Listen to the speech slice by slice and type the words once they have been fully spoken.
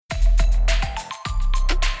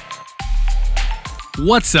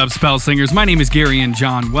What's up, Spell Slingers? My name is Gary and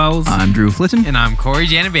John Wells. I'm Drew Flitton. And I'm Corey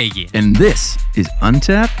Janovagian. And this is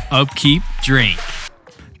Untap Upkeep Drink.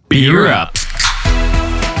 Beer Up.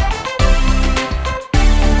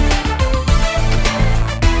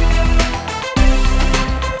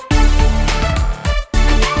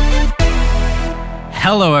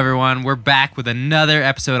 Hello, everyone. We're back with another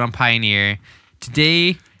episode on Pioneer.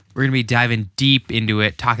 Today, we're going to be diving deep into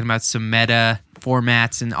it, talking about some meta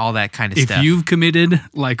formats and all that kind of stuff. If you've committed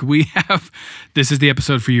like we have, this is the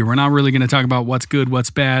episode for you. We're not really going to talk about what's good, what's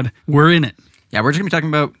bad. We're in it. Yeah, we're just going to be talking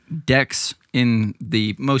about decks in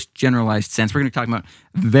the most generalized sense. We're going to be talking about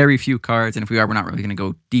very few cards, and if we are, we're not really going to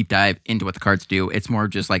go deep dive into what the cards do. It's more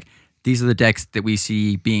just like, these are the decks that we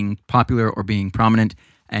see being popular or being prominent,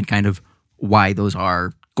 and kind of why those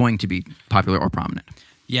are going to be popular or prominent.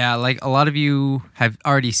 Yeah, like a lot of you have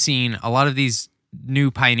already seen, a lot of these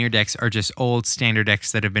new Pioneer decks are just old standard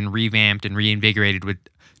decks that have been revamped and reinvigorated with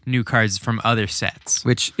new cards from other sets.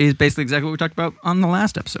 Which is basically exactly what we talked about on the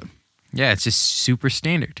last episode. Yeah, it's just super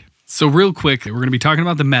standard. So real quick, we're going to be talking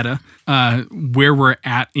about the meta, where we're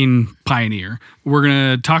at in Pioneer. We're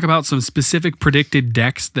going to talk about some specific predicted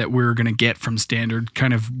decks that we're going to get from Standard,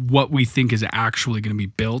 kind of what we think is actually going to be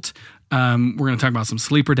built. We're going to talk about some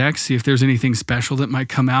sleeper decks, see if there's anything special that might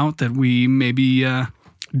come out that we maybe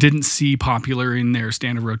didn't see popular in their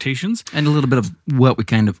standard rotations. And a little bit of what we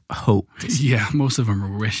kind of hope. Yeah, most of them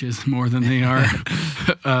are wishes more than they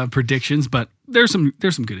are predictions, but there's some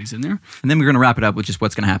goodies in there. And then we're going to wrap it up with just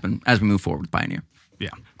what's going to happen as we move forward with Pioneer.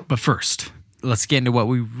 Yeah, but first, let's get into what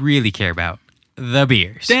we really care about, the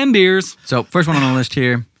beers. Dan beers. So first one on the list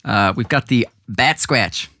here, we've got the Bat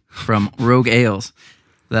Scratch from Rogue Ales.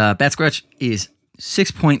 The Bat Scratch is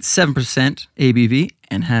 6.7% ABV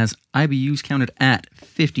and has IBUs counted at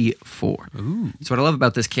 54. Ooh. So what I love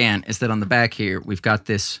about this can is that on the back here, we've got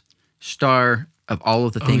this star of all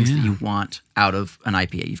of the things that you want out of an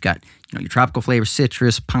IPA. You've got, your tropical flavors,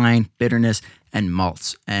 citrus, pine, bitterness, and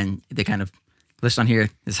malts. And they kind of list on here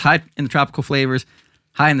is high in the tropical flavors,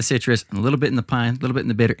 high in the citrus, and a little bit in the pine, a little bit in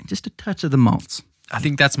the bitter, and just a touch of the malts. I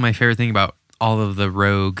think that's my favorite thing about all of the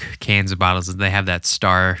Rogue cans and bottles is they have that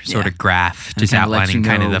star sort of graph, just outlining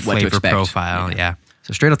kind of the flavor profile. Yeah.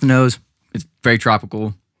 So straight off the nose, it's very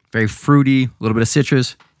tropical, very fruity, a little bit of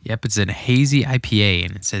citrus. Yep, it's a hazy IPA,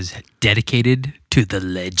 and it says dedicated to the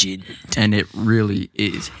legend. And it really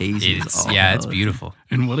is hazy. It's beautiful.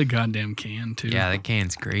 And what a goddamn can, too. Yeah, that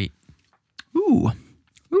can's great. Ooh,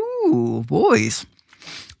 boys.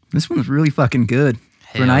 This one's really fucking good.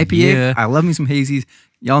 For an IPA, yeah. I love me some hazies.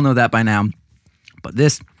 Y'all know that by now. But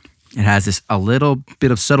this, it has this a little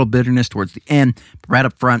bit of subtle bitterness towards the end. But right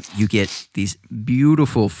up front, you get these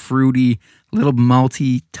beautiful, fruity, little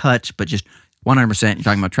malty touch, but just 100%. You're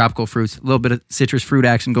talking about tropical fruits, a little bit of citrus fruit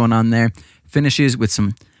action going on there. Finishes with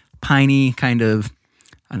some piney kind of,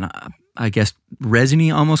 I guess,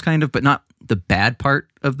 resiny almost kind of, but not the bad part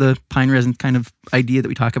of the pine resin kind of idea that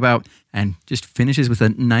we talk about. And just finishes with a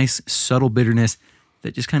nice, subtle bitterness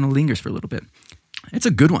that just kind of lingers for a little bit. It's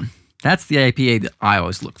a good one. That's the IPA that I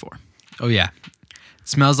always look for. Oh, yeah. It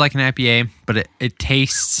smells like an IPA, but it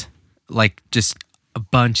tastes like just a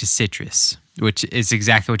bunch of citrus, which is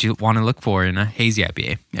exactly what you want to look for in a hazy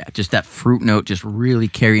IPA. Yeah, just that fruit note just really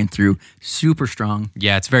carrying through. Super strong.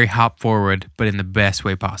 Yeah, it's very hop forward, but in the best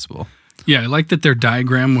way possible. Yeah, I like that their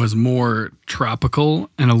diagram was more tropical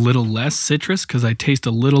and a little less citrus because I taste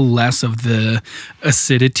a little less of the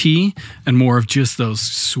acidity and more of just those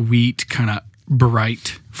sweet, kind of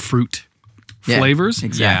bright fruit flavors.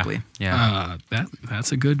 Exactly. Yeah.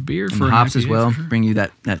 That's a good beer and for the hops an IPA, as well. for sure. Bring you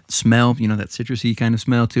that smell, that citrusy kind of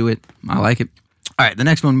smell to it. I like it. All right, the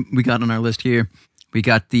next one we got on our list here, we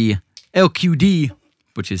got the LQD,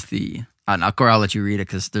 which is the... Corey, I'll let you read it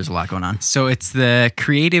because there's a lot going on. So it's the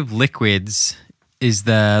Creative Liquids is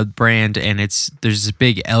the brand, and there's this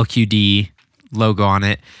big LQD logo on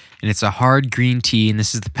it, and it's a hard green tea, and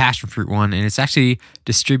this is the passion fruit one, and it's actually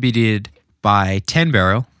distributed by 10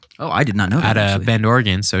 Barrel. Oh, I did not know that. Out of Bend,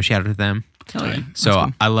 Oregon, so shout out to them. Hell yeah. So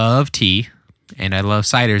Cool. I love tea, and I love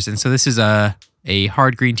ciders, and so this is a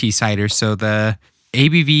hard green tea cider. So the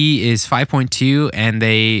ABV is 5.2, and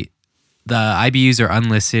the IBUs are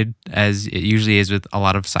unlisted, as it usually is with a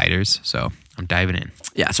lot of ciders. So I'm diving in.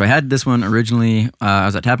 Yeah, so I had this one originally. I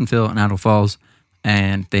was at Tap and Fill in Idaho Falls,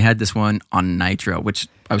 and they had this one on Nitro, which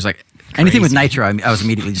I was like, anything with Nitro, I was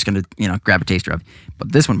immediately just going to, grab a taster of.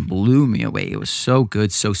 But this one blew me away. It was so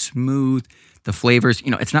good, so smooth. The flavors,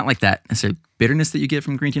 it's not like that necessarily bitterness that you get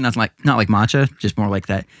from green tea. Not like matcha, just more like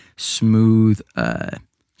that smooth,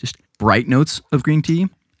 just bright notes of green tea.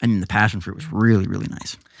 And the passion fruit was really, really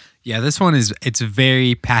nice. Yeah, this one it's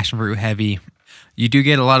very passion fruit heavy. You do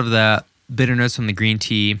get a lot of the bitterness from the green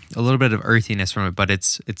tea, a little bit of earthiness from it, but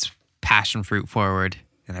it's passion fruit forward,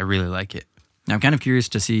 and I really like it. Now, I'm kind of curious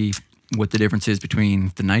to see what the difference is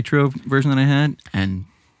between the nitro version that I had and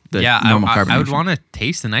the normal carbonation. I would want to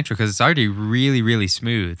taste the nitro because it's already really, really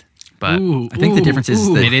smooth. But I think the difference is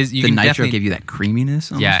that It is- you the can nitro definitely- gave you that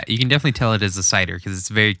creaminess. Almost. yeah, you can definitely tell it is a cider because it's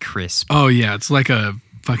very crisp. Oh yeah, it's like a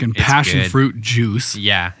fucking passion good. fruit juice.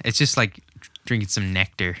 Yeah, it's just like drinking some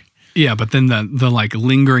nectar. Yeah, but then the like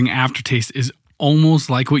lingering aftertaste is almost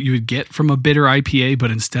like what you would get from a bitter IPA, but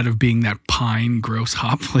instead of being that pine gross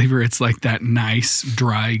hop flavor, it's like that nice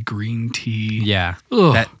dry green tea. Yeah,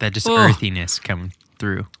 Ugh. that just Ugh. earthiness coming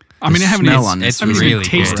through. I mean, I haven't smell even, on this I haven't is even really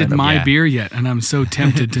tasted good. my Yeah. beer yet, and I'm so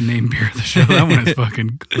tempted to name beer of the show. That one is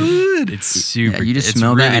fucking good. It's super. Yeah, you just it's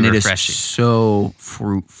smell really that, and refreshing. it is so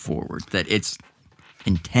fruit forward that it's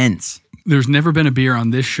intense. There's never been a beer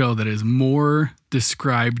on this show that is more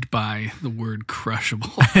described by the word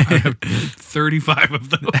crushable. I have 35 of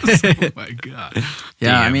those. Oh my god.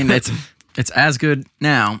 Yeah, I Damn. mean it's as good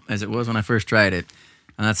now as it was when I first tried it.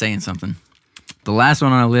 I'm not saying something. The last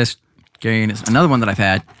one on our list, Gary, is another one that I've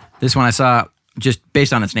had. This one I saw just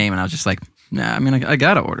based on its name, and I was just like, nah, I mean, I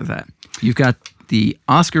gotta order that. You've got the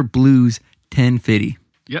Oscar Blues 1050.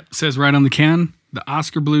 Yep, says right on the can, the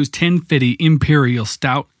Oscar Blues 1050 Imperial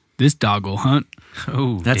Stout. This dog will hunt.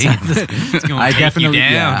 Oh, That's damn. It's gonna I take definitely, you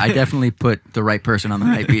down. yeah, I definitely put the right person on the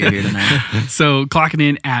right beer here tonight. So clocking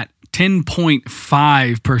in at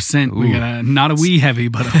 10.5%. We got a not a wee heavy,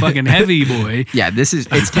 but a fucking heavy boy. Yeah, it's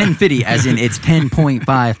 1050, as in it's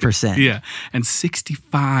 10.5%. Yeah, and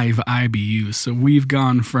 65 IBUs. So we've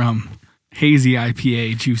gone from hazy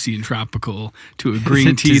IPA, juicy and tropical, to a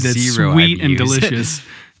green To tea that's 0 sweet and IBUs. delicious,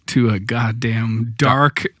 to a goddamn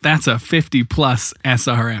dark. That's a 50 plus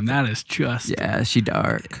SRM. That is just, Yeah, she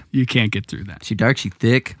dark. you can't get through that. She dark, she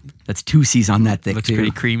thick. That's 2 C's on that thick Looks too.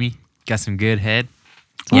 pretty creamy. Got some good head.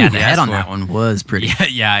 Yeah, Ooh, the yeah, head on that's that one was pretty.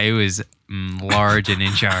 Yeah, it was large and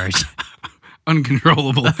in charge.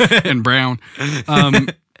 Uncontrollable and brown.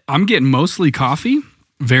 I'm getting mostly coffee.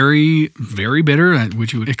 Very, very bitter,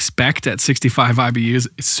 which you would expect at 65 IBUs.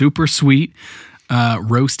 It's super sweet,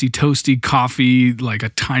 roasty, toasty coffee, like a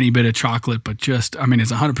tiny bit of chocolate, but just, I mean,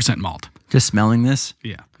 it's 100% malt. Just smelling this,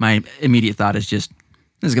 Yeah. my immediate thought is just,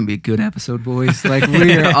 this is gonna be a good episode, boys. Like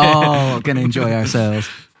we're all gonna enjoy ourselves.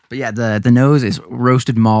 But yeah, the nose is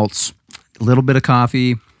roasted malts, a little bit of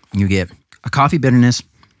coffee. You get a coffee bitterness,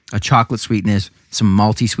 a chocolate sweetness, some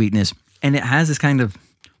malty sweetness, and it has this kind of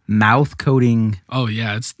mouth coating Oh,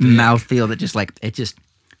 yeah. It's mouth feel that just like it just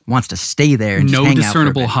wants to stay there. And no just hang out for a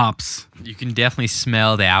discernible bit. hops. You can definitely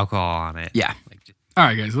smell the alcohol on it. Yeah. All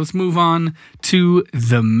right, guys, let's move on to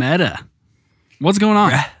the meta. What's going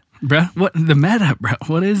on? Bruh, what the meta, bro?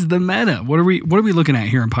 What is the meta? What are we looking at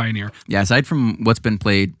here in Pioneer? Yeah, aside from what's been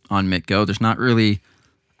played on MitGo, there's not really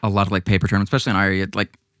a lot of like paper tournaments, especially in our area. Like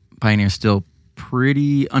Pioneer's still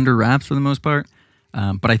pretty under wraps for the most part.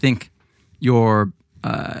 But I think your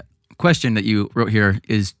question that you wrote here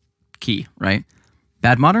is key, right?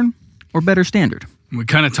 Bad modern or better standard? We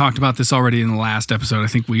kind of talked about this already in the last episode. I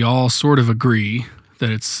think we all sort of agree that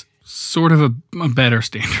it's sort of a better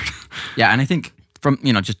standard. Yeah, and I think from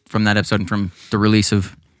just from that episode and from the release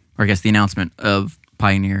of, or I guess the announcement of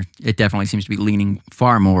Pioneer, it definitely seems to be leaning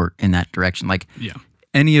far more in that direction. Like Yeah.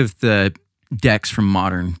 any of the decks from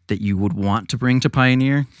Modern that you would want to bring to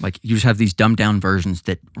Pioneer, like you just have these dumbed down versions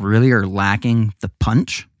that really are lacking the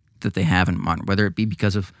punch that they have in Modern, whether it be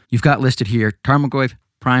because of, you've got listed here, Tarmogoyf,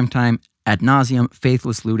 Primetime, Ad Nauseam,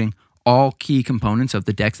 Faithless Looting, all key components of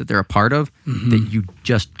the decks that they're a part of that you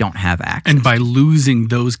just don't have access And by losing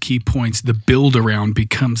those key points, the build around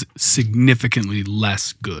becomes significantly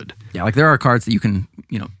less good. Yeah, like there are cards that you can,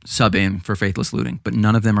 sub in for Faithless Looting, but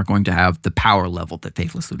none of them are going to have the power level that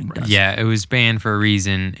Faithless Looting does. Yeah, it was banned for a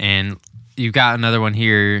reason. And you've got another one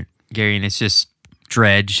here, Gary, and it's just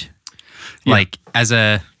Dredge. Yeah. Like as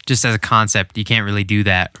a concept, you can't really do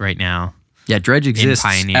that right now. Yeah, Dredge exists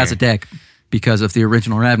Pioneer. as a deck because of the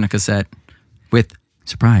original Ravnica set with,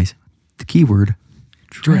 surprise, the keyword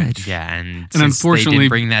Dredge. Yeah, and And since unfortunately- they didn't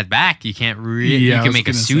bring that back, you can't really. Yeah, I you can was make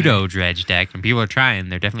a gonna say. pseudo Dredge deck, and people are trying.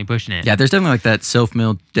 They're definitely pushing it. Yeah, there's definitely like that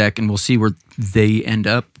self-milled deck, and we'll see where they end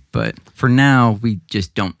up. But for now, we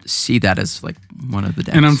just don't see that as like one of the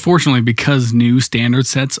decks. And unfortunately, because new standard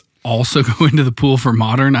sets also go into the pool for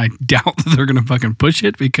Modern, I doubt that they're going to fucking push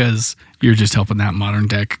it because you're just helping that Modern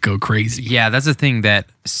deck go crazy. Yeah, that's the thing, that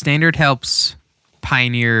Standard helps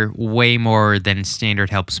Pioneer way more than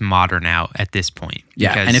Standard helps Modern out at this point.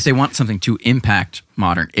 Yeah, Because- and if they want something to impact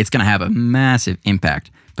Modern, it's going to have a massive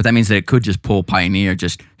impact. But But that means that it could just pull Pioneer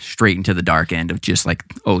just straight into the dark end of just like,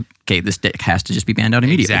 oh, okay, this deck has to just be banned out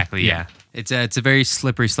immediately. Exactly, yeah. It's a very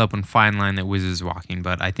slippery slope and fine line that Wizards is walking,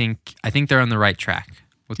 but I think they're on the right track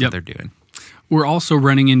with what they're doing. We're also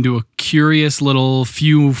running into a curious little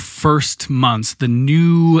few first months, the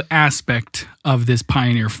new aspect of this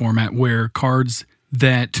Pioneer format where cards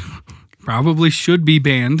that probably should be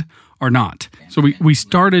banned are not. So we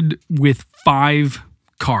started with 5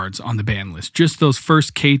 cards on the ban list, just those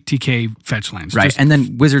first KTK fetch lands. Right. And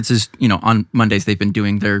then Wizards is, on Mondays they've been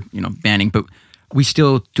doing their, banning, but we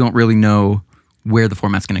still don't really know where the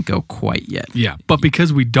format's going to go quite yet. Yeah, but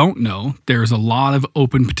because we don't know, there's a lot of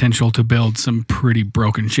open potential to build some pretty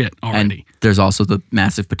broken shit already. And there's also the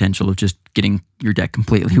massive potential of just getting your deck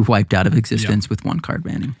completely wiped out of existence with one card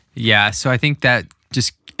banning. Yeah, so I think that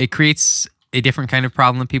it creates a different kind of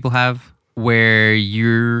problem that people have where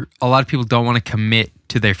a lot of people don't want to commit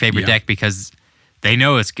to their favorite deck because they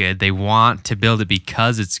know it's good. They want to build it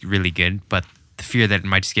because it's really good, but the fear that it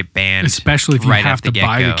might just get banned. Especially if you have to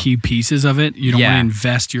buy the key pieces of it. You don't want to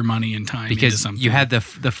invest your money and time into something. Because you had the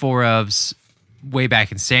 4-ofs way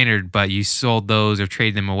back in Standard, but you sold those or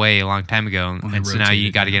traded them away a long time ago. And so now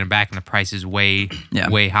you got to get them back and the price is way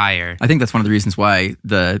higher. I think that's one of the reasons why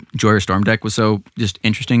the Joyer Storm deck was so just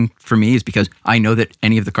interesting for me is because I know that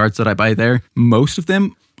any of the cards that I buy there, most of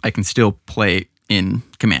them I can still play in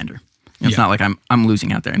Commander. It's not like I'm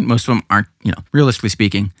losing out there. And most of them aren't, realistically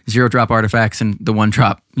speaking, 0-drop artifacts and the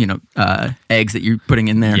 1-drop, eggs that you're putting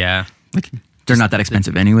in there. Yeah. Like, they're not that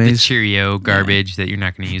expensive anyways. The Cheerio garbage that you're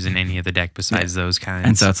not going to use in any of the deck besides those kinds.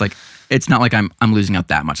 And so it's like, it's not like I'm losing out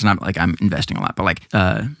that much. It's not like I'm investing a lot. But like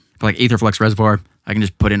Aetherflux Reservoir, I can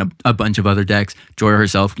just put in a bunch of other decks. Joyer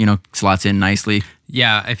herself, slots in nicely.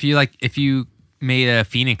 Yeah, if you made a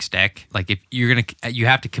Phoenix deck, like if you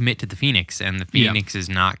have to commit to the Phoenix, and the Phoenix is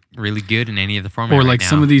not really good in any of the formats. Or like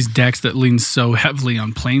some of these decks that lean so heavily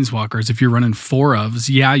on Planeswalkers, if you're running 4-ofs,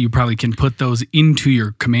 you probably can put those into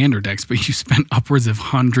your Commander decks, but you spent upwards of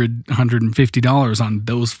 $150 on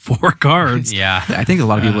those 4 cards. Yeah. I think a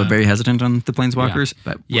lot of people are very hesitant on the Planeswalkers,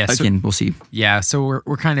 but again, we'll see. Yeah, so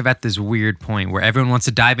we're kind of at this weird point where everyone wants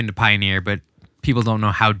to dive into Pioneer, but people don't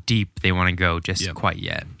know how deep they want to go just quite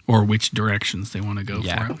yet. Or which directions they want to go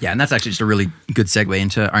for it. Yeah, and that's actually just a really good segue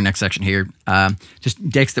into our next section here. Just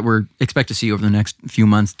decks that we're expect to see over the next few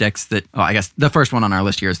months. Decks that, I guess the first one on our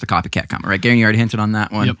list here is the Copycat Comet, right? Garen, you already hinted on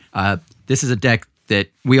that one. Yep. This is a deck that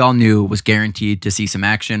we all knew was guaranteed to see some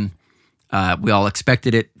action. We all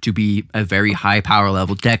expected it to be a very high power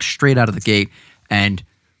level deck straight out of the gate, and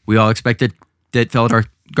we all expected that Felidar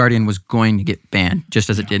Guardian was going to get banned, just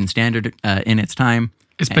as it did in Standard in its time.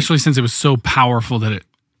 Especially since it was so powerful that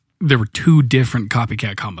there were 2 different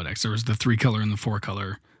Copycat combo decks. There was the 3-color and the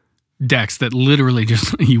 4-color decks that literally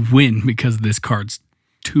just you win because this card's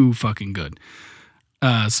too fucking good.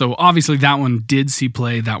 So obviously that one did see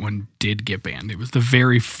play. That one did get banned. It was the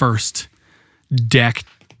very first deck,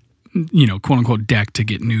 quote unquote deck to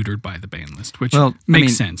get neutered by the ban list, which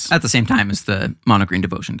makes sense. At the same time as the Mono Green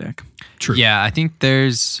Devotion deck. True. Yeah, I think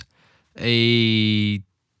there's a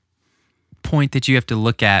point that you have to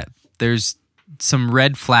look at. There's some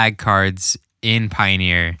red flag cards in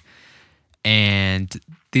Pioneer, and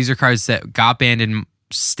these are cards that got banned in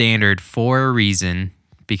Standard for a reason,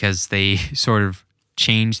 because they sort of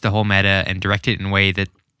changed the whole meta and directed it in a way that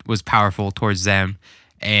was powerful towards them.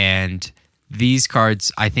 And these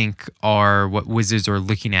cards, I think, are what Wizards are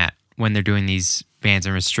looking at when they're doing these bans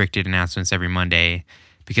and restricted announcements every Monday,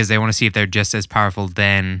 because they want to see if they're just as powerful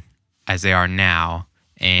then as they are now.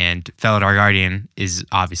 And Felidar Guardian is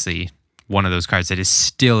obviously one of those cards that is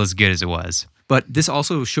still as good as it was. But this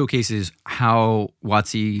also showcases how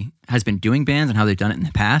WotC has been doing bans and how they've done it in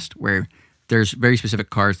the past, where there's very specific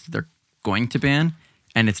cards that they're going to ban.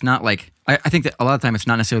 And it's not like, I think that a lot of the time it's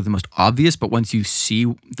not necessarily the most obvious, but once you see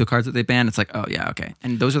the cards that they ban, it's like, oh yeah, okay.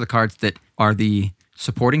 And those are the cards that are the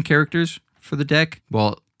supporting characters for the deck,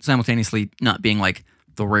 while simultaneously not being like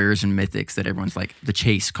the rares and mythics that everyone's like the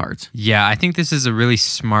chase cards. Yeah, I think this is a really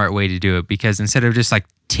smart way to do it, because instead of just like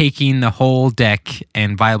taking the whole deck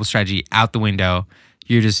and viable strategy out the window,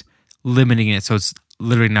 you're just limiting it so it's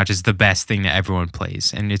literally not just the best thing that everyone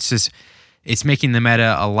plays. And it's making the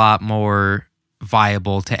meta a lot more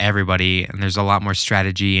viable to everybody, and there's a lot more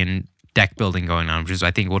strategy and deck building going on, which is,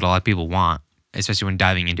 I think, what a lot of people want, especially when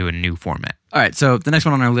diving into a new format. All right, so the next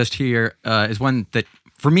one on our list here is one that,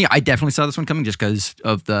 for me, I definitely saw this one coming just because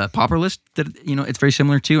of the Pauper list that, it's very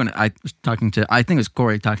similar to. And I was talking to, I think it was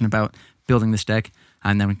Corey talking about building this deck.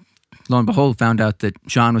 And then lo and behold, found out that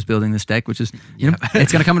Sean was building this deck, which is,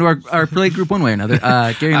 it's going to come into our play group one way or another.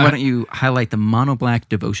 Gary, why don't you highlight the Mono Black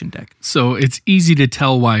Devotion deck? So it's easy to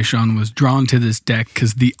tell why Sean was drawn to this deck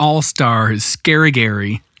because the All-Star is Scary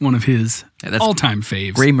Gary, one of his all-time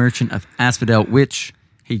faves. Gray Merchant of Asphodel, which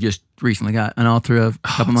he just recently got an altar of a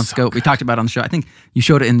couple months ago. We talked about it on the show. I think you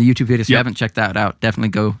showed it in the YouTube video, so if you haven't checked that out, definitely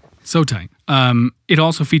go. So tight. It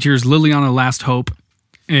also features Liliana Last Hope,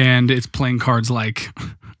 and it's playing cards like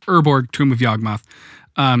Urborg, Tomb of Yawgmoth.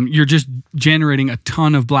 You're just generating a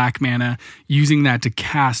ton of black mana, using that to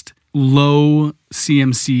cast low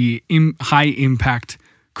CMC, high impact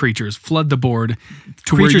creatures, flood the board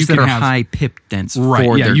to where you Creatures can that are have high pip dense right.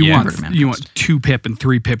 for Yeah, their you converted mana want costs. 2 pip and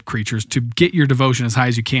 3 pip creatures to get your devotion as high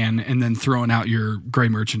as you can, and then throwing out your Gray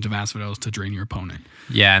Merchant of Asphodels to drain your opponent.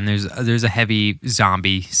 Yeah, and there's a heavy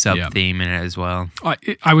zombie sub theme in it as well.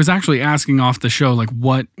 I was actually asking off the show like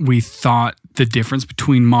what we thought the difference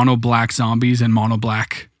between mono black zombies and mono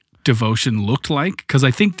black devotion looked like, because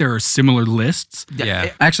I think there are similar lists.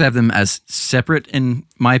 Yeah. I actually have them as separate, in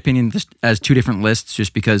my opinion, just as 2 different lists,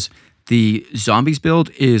 just because the zombies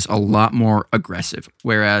build is a lot more aggressive,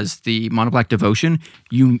 whereas the Mono Black Devotion,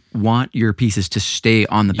 you want your pieces to stay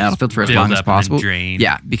on the battlefield for as build long as up and then possible. drain.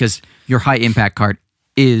 Yeah, because your high impact card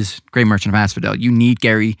is Gray Merchant of Asphodel. You need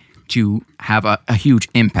Gary to have a huge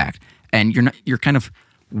impact, and you're kind of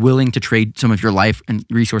willing to trade some of your life and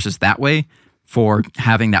resources that way for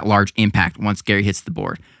having that large impact once Gary hits the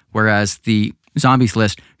board. Whereas the zombies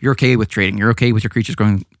list, you're okay with trading. You're okay with your creatures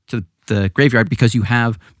going to the graveyard because you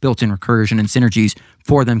have built-in recursion and synergies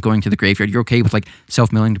for them going to the graveyard. You're okay with like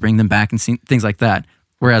self-milling to bring them back and things like that.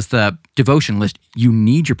 Whereas the devotion list, you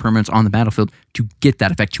need your permanents on the battlefield to get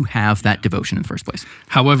that effect, to have that devotion in the first place.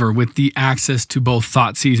 However, with the access to both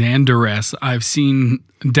Thoughtseize and Duress, I've seen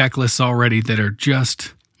deck lists already that are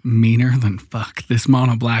just meaner than fuck. This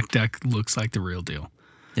mono black deck looks like the real deal.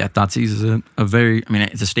 Yeah, Thoughtseize is a very, I mean,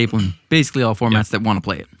 it's a staple in basically all formats that want to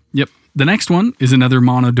play it. Yep. The next one is another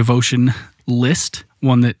mono devotion list,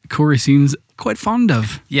 one that Corey seems quite fond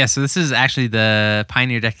of. Yeah, so this is actually the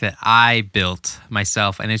Pioneer deck that I built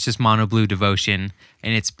myself, and it's just mono blue devotion,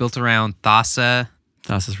 and it's built around Thassa,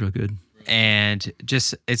 Thassa's real good. and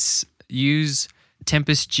just it's use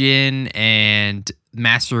Tempest Djinn and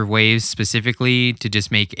Master of Waves specifically to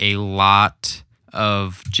just make a lot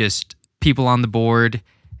of just people on the board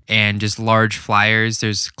and just large flyers.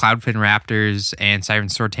 There's Cloudfin Raptors and Siren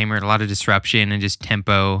Sword Tamer, a lot of disruption and just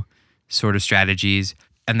tempo sort of strategies.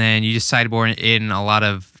 And then you just sideboard in a lot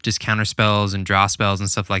of just counter spells and draw spells and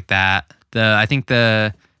stuff like that. I think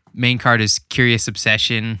the main card is Curious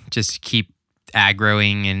Obsession, just to keep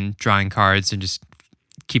aggroing and drawing cards and just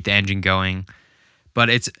keep the engine going. But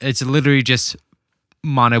it's literally just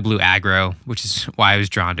mono blue aggro, which is why I was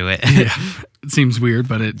drawn to it. Yeah. It seems weird,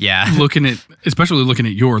 but especially looking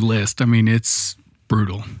at your list, I mean, it's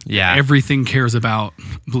brutal. Yeah. Everything cares about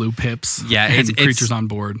blue pips and it's creatures on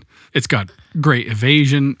board. It's got great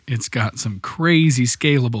evasion. It's got some crazy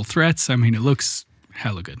scalable threats. I mean, it looks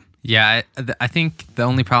hella good. Yeah, I think the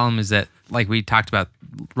only problem is that, like we talked about,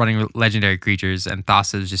 running legendary creatures, and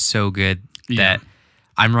Thassa is just so good that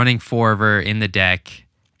I'm running 4 of her in the deck,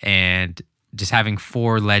 and just having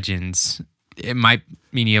 4 legends, it might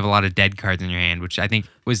mean you have a lot of dead cards in your hand, which I think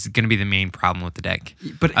was going to be the main problem with the deck.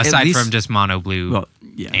 But aside from just mono blue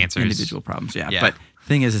answers. Individual problems, yeah. Yeah. But the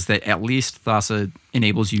thing is that at least Thassa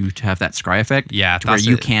enables you to have that scry effect, Yeah, to where Thassa-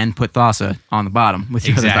 you can put Thassa on the bottom with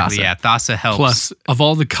your other Exactly, Thassa. yeah. Thassa helps. Plus, of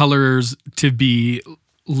all the colors to be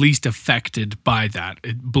least affected by that,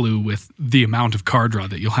 blue with the amount of card draw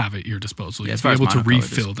that you'll have at your disposal. Yeah, as You'll far be as able to mono color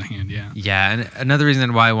refill the hand, yeah. Yeah, and another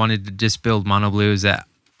reason why I wanted to just build mono blue is that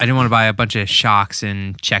I didn't want to buy a bunch of shocks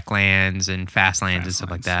and check lands and fast lands and stuff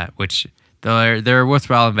like that, which they're a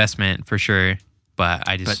worthwhile investment for sure. But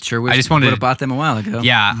I just wish I just you wanted would have bought them a while ago.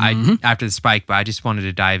 Yeah, I after the spike, but I just wanted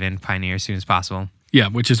to dive in Pioneer as soon as possible. Yeah,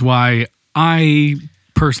 which is why I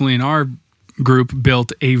personally in our group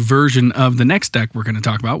built a version of the next deck we're going to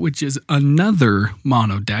talk about, which is another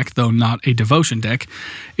mono deck, though not a devotion deck.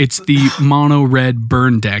 It's the mono red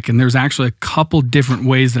burn deck, and there's actually a couple different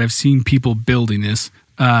ways that I've seen people building this.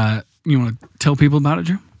 You want to tell people about it,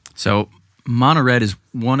 Drew? So Mono Red is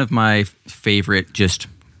one of my favorite just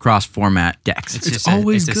cross-format decks. It's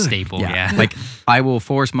always a good. staple. Yeah. Like, I will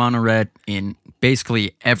force Mono Red in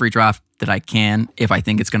basically every draft that I can if I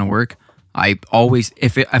think it's going to work. I always,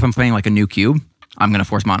 if I'm playing like a new cube, I'm going to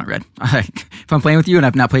force Mono Red. If I'm playing with you and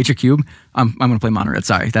I've not played your cube, I'm going to play Mono Red.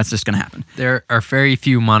 Sorry, that's just going to happen. There are very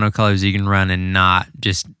few monocolors you can run and not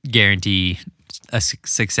just guarantee a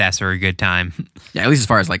success or a good time. Yeah, at least as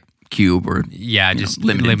far as like cube or Yeah, just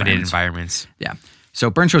limited limited environments. environments. Yeah. So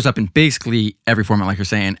burn shows up in basically every format, like you're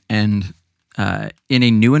saying, and in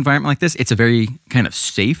a new environment like this, it's a very kind of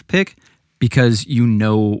safe pick because you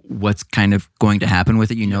know what's kind of going to happen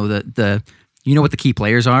with it. You know you know what the key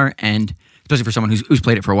players are, and especially for someone who's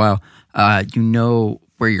played it for a while, you know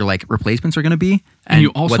where your like replacements are going to be, and you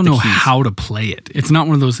also know how to play it. It's not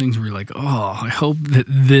one of those things where you're like, oh, I hope that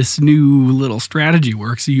this new little strategy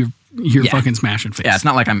works. So you're fucking smashing face. Yeah, it's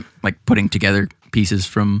not like I'm like putting together pieces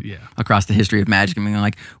from across the history of Magic and being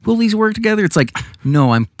like, will these work together? It's like,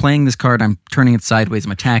 no, I'm playing this card, I'm turning it sideways,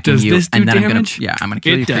 I'm attacking Does you, this do and then damage? I'm gonna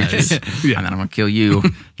kill you creatures, and Yeah. then I'm gonna kill you.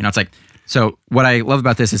 It's like, so what I love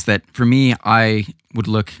about this is that for me, I would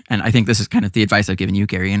look, and I think this is kind of the advice I've given you,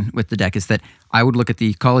 Gary, and with the deck is that I would look at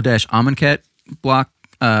the Kaladesh Amonkhet block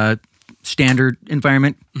standard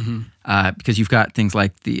environment because you've got things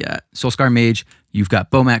like the Soulscar Mage, you've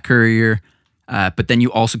got Bomat Courier, but then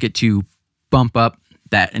you also get to bump up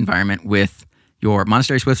that environment with your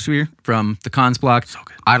Monastery Swiftsphere from the Khans block,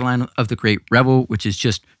 Eidolon of the Great Revel, which is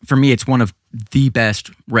just, for me, it's one of the best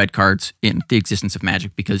red cards in the existence of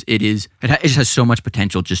Magic because it just has so much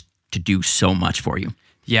potential just to do so much for you.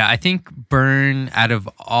 Yeah, I think Burn, out of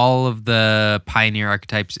all of the Pioneer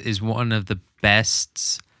archetypes, is one of the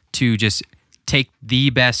best to just take the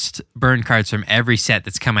best Burn cards from every set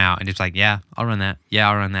that's come out and just like, yeah, I'll run that. Yeah,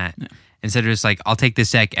 I'll run that. Yeah. Instead of just like, I'll take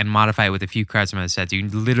this deck and modify it with a few cards from other sets. You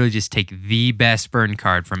can literally just take the best Burn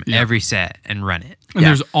card from every set and run it. And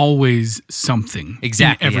there's always something.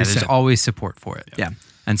 Exactly. In every there's set. always support for it. Yeah.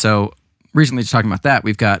 And so recently, just talking about that,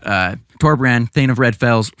 we've got Torbrand, Thane of Red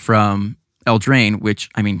Fells from Eldraine, which,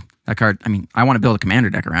 I mean, that card, I mean, I want to build a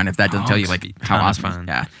commander deck around if that doesn't tell you like how awesome it is.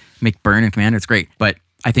 Yeah. Make Burn and Commander, it's great. But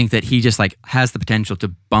I think that he just like has the potential to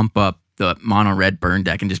bump up the mono red Burn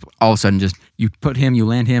deck and just all of a sudden just you put him, you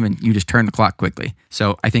land him, and you just turn the clock quickly.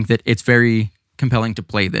 So I think that it's very compelling to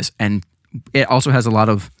play this. And it also has a lot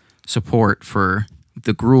of support for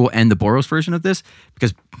the Gruul and the Boros version of this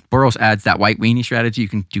because Boros adds that white weenie strategy. You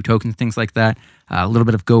can do tokens, things like that, a little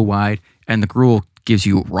bit of go wide. And the Gruul gives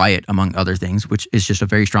you Riot, among other things, which is just a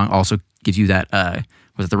very strong, also gives you that,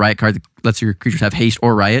 was it the Riot card that lets your creatures have haste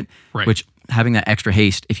or Riot, which having that extra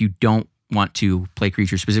haste, if you don't want to play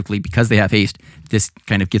creatures specifically because they have haste, this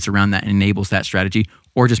kind of gets around that and enables that strategy,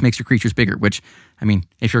 or just makes your creatures bigger, which, I mean,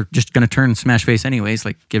 if you're just going to turn smash face anyways,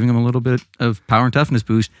 like giving them a little bit of power and toughness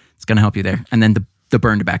boost, it's going to help you there. And then the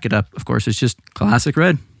Burn to back it up, of course, is just classic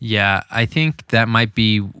red. Yeah, I think that might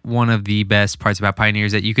be one of the best parts about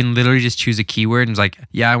Pioneers, that you can literally just choose a keyword and it's like,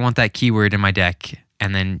 yeah, I want that keyword in my deck,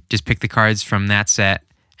 and then just pick the cards from that set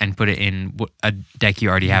and put it in a deck you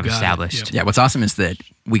already have established. Yeah, what's awesome is that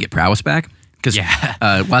we get prowess back because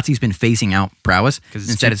WotC's been phasing out prowess because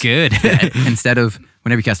it's good. Instead of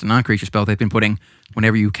whenever you cast a non-creature spell, they've been putting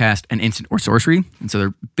whenever you cast an instant or sorcery, and so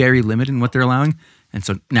they're very limited in what they're allowing. And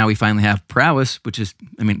so now we finally have prowess, which is,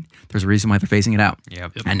 I mean, there's a reason why they're phasing it out.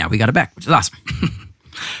 Yep. And now we got it back, which is awesome.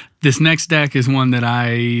 This next deck is one that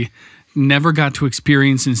I never got to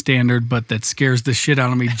experience in Standard, but that scares the shit out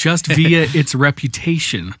of me just via its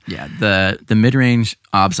reputation. Yeah, the mid-range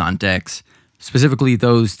Abzan decks, specifically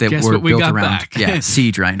those that were built around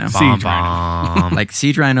Siege Rhino. Siege Rhino. Like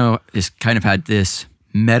Siege Rhino has kind of had this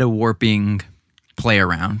meta-warping play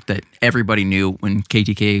around that everybody knew when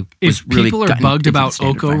KTK was really. If people are bugged about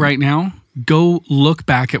Oko right now, go look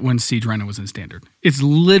back at when Siege Rhino was in Standard. It's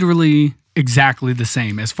literally exactly the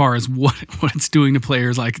same as far as what it's doing to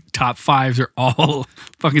players. Like top fives are all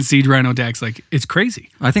fucking Siege Rhino decks. Like, it's crazy.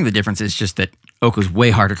 I think the difference is just that Oko's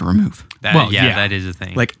way harder to remove. That is a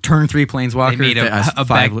thing. Like turn 3 Planeswalker. They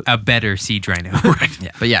made a better Siege Rhino. Right.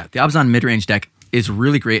 Yeah. But yeah, the Abzan mid-range deck is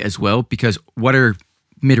really great as well because what are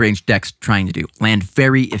mid-range decks trying to do? Land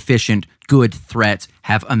very efficient, good threats,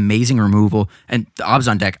 have amazing removal, and the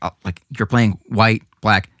Abzan deck, like you're playing white,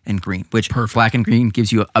 black, and green, which black and green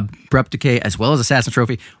gives you Abrupt Decay as well as Assassin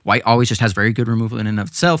Trophy. White always just has very good removal in and of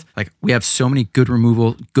itself. Like we have so many good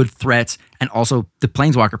removal, good threats, and also the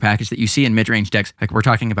Planeswalker package that you see in mid-range decks. Like we're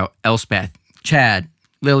talking about Elspeth, Chad,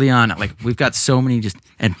 Liliana, like we've got so many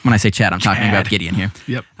and when I say Chad, I'm talking about Gideon here.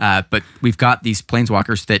 Yep. But we've got these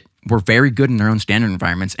Planeswalkers that were very good in their own standard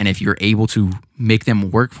environments, and if you're able to make them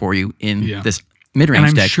work for you in this mid-range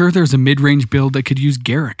deck. And I'm sure there's a mid-range build that could use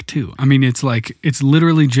Garruk too. I mean, it's like, it's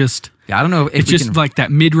literally just... Yeah, I don't know if it's just like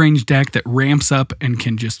that mid-range deck that ramps up and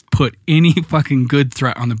can just put any fucking good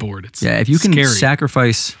threat on the board. It's if you can scary.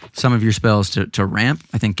 sacrifice some of your spells to ramp,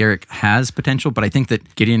 I think Garruk has potential, but I think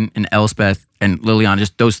that Gideon and Elspeth and Liliana,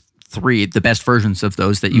 just those 3, the best versions of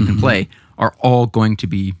those that you can play, are all going to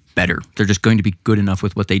be better. They're just going to be good enough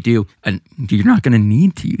with what they do, and you're not going to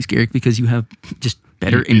need to use Garruk because you have just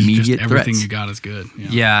better It's just immediate everything threats. you got is good.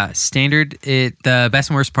 Yeah, standard. The best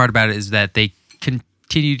and worst part about it is that they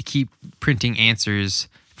continue to keep printing answers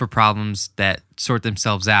for problems that sort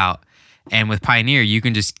themselves out. And with Pioneer, you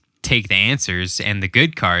can just take the answers and the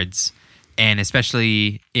good cards, and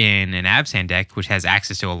especially in an Abzan deck, which has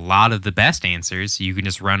access to a lot of the best answers, you can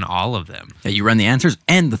just run all of them. Yeah, you run the answers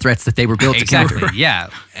and the threats that they were built to Exactly. counter. Yeah,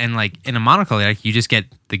 and like in a monocolor deck, you just get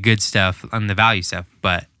the good stuff and the value stuff.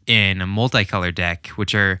 But in a multicolor deck,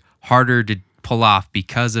 which are harder to pull off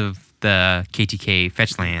because of the KTK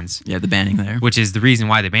fetch lands, Yeah, the banning there. which is the reason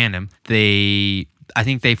why they banned them. I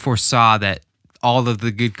think they foresaw that all of the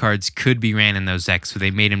good cards could be ran in those decks, so they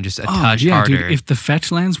made them just a touch harder. Dude, if the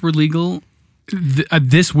fetch lands were legal,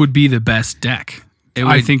 this would be the best deck. It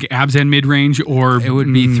I would- think Abzan mid-range or... it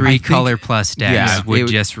would be three think- color plus decks Yeah, it would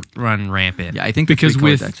would- just run rampant. Yeah, I think the because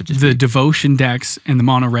three-color with decks would just the be- devotion decks and the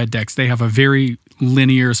mono red decks, they have a very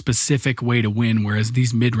linear, specific way to win, whereas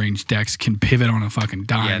these mid-range decks can pivot on a fucking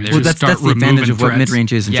dime. Yeah, and they're- Well, just that's start the advantage removing of what threats.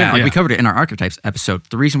 mid-range is in Yeah. general. Like, Yeah. we covered it in our archetypes episode.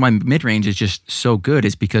 The reason why mid-range is just so good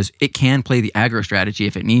is because it can play the aggro strategy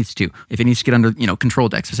if it needs to. If it needs to get under, control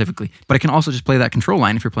deck specifically. But it can also just play that control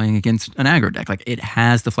line if you're playing against an aggro deck. Like, it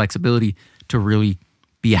has the flexibility to really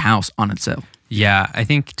be a house on itself. Yeah, I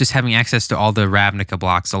think just having access to all the Ravnica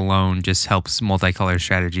blocks alone just helps multicolor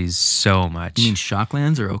strategies so much. You mean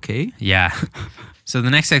Shocklands are okay? Yeah. So the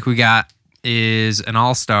next deck we got is an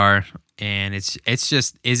all-star, and it's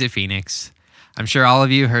just Is It Phoenix? I'm sure all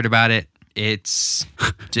of you heard about it. It's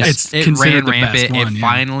just It's it considered ran the best rampant. one, It yeah.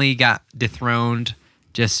 finally got dethroned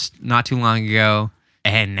just not too long ago,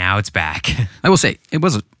 and now it's back. I will say, it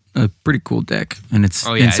was a pretty cool deck, and it's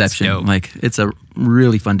Oh, yeah, it's Inception. dope. Like, it's a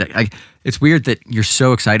really fun deck. It's weird that you're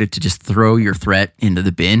so excited to just throw your threat into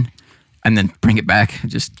the bin and then bring it back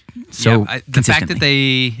just so the fact that consistently.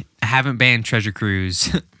 they haven't banned Treasure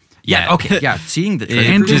Cruise. Yeah, okay, yeah. Seeing the It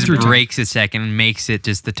Treasure And Cruise- just Through Time. breaks a second and makes it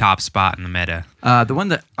just the top spot in the meta. The one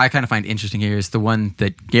that I kind of find interesting here is the one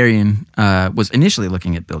that Garion was initially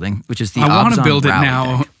looking at building, which is the I want to Abzan build it Rally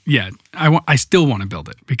now. deck. Yeah, I still want to build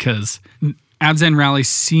it because Abzan Rally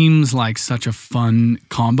seems like such a fun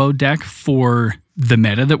combo deck for the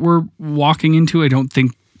meta that we're walking into. I don't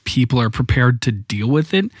think people are prepared to deal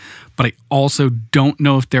with it, but I also don't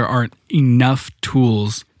know if there are enough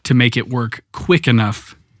tools to make it work quick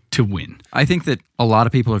enough to win. I think that a lot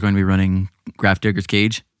of people are going to be running Grafdigger's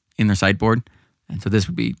Cage in their sideboard, and so this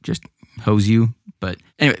would be just hose you. But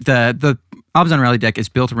anyway, the Abzan Rally deck is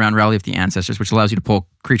built around Rally of the Ancestors, which allows you to pull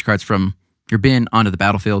creature cards from your bin onto the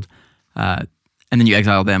battlefield, and then you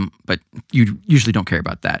exile them. But you usually don't care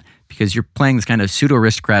about that because you're playing this kind of pseudo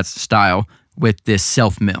aristocrats style with this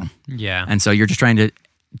self mill, Yeah. and so you're just trying to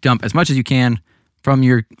dump as much as you can from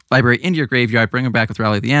your library into your graveyard, bring them back with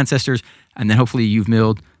Rally of the Ancestors, and then hopefully you've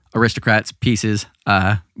milled aristocrats pieces.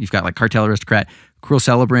 You've got like Cartel Aristocrat, Cruel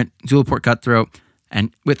Celebrant, Zulaport Cutthroat,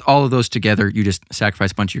 and with all of those together, you just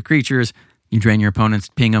sacrifice a bunch of your creatures, you drain your opponents,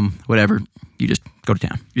 ping them, whatever, you just go to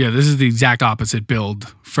town. Yeah, this is the exact opposite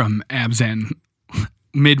build from Abzan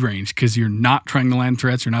mid-range because you're not trying to land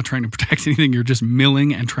threats, you're not trying to protect anything, you're just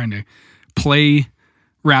milling and trying to play,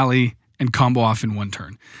 rally, and combo off in one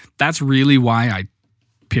turn. That's really why I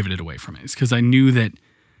pivoted away from it. It's because I knew that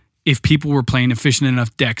if people were playing efficient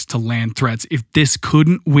enough decks to land threats, if this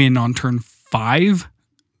couldn't win on turn 5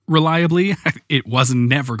 reliably, it was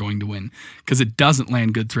never going to win because it doesn't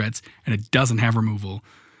land good threats and it doesn't have removal.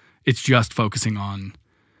 It's just focusing on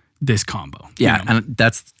this combo. Yeah, you know? and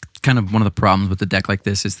that's kind of one of the problems with a deck like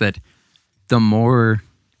this is that the more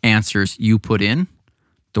answers you put in,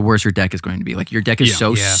 the worse your deck is going to be. Like, your deck is Yeah.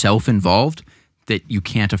 so Yeah. self-involved that you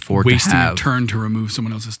can't afford wasting to have... a turn to remove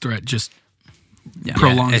someone else's threat just Yeah.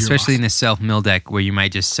 prolongs your especially loss. in a self-mill deck where you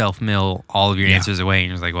might just self-mill all of your Yeah. answers away and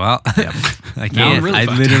you're just like, well, I Now can't. I'm really I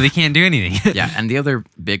fucked. literally can't do anything. Yeah, and the other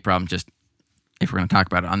big problem, just if we're going to talk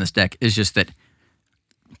about it on this deck, is just that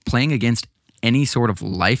playing against any sort of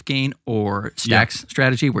life gain or stacks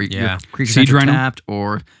strategy where your Yeah. creatures Siege are Rhino. tapped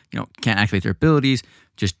or can't activate their abilities,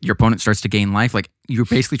 just your opponent starts to gain life. Like, you're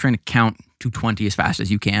basically trying to count to 20 as fast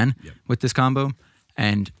as you can with this combo,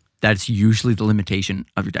 and that's usually the limitation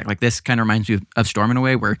of your deck. Like, this kind of reminds me of Storm in a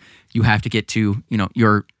way, where you have to get to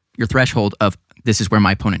your threshold of this is where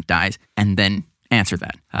my opponent dies, and then answer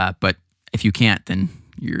that. But if you can't, then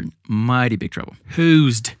you're in mighty big trouble.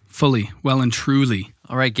 Hoosed fully, well and truly.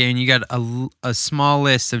 All right, Garen, you got a small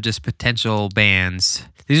list of just potential bans.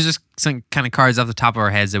 These are just some kind of cards off the top of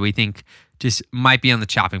our heads that we think just might be on the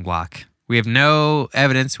chopping block. We have no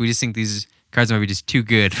evidence. We just think these cards might be just too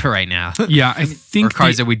good for right now. Yeah, I think or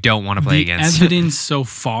cards the- that we don't want to play the against. evidence so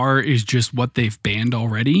far is just what they've banned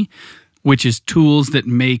already, which is tools that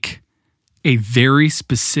make a very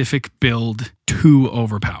specific build too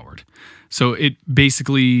overpowered. So it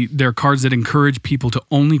basically, there are cards that encourage people to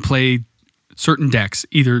only play certain decks,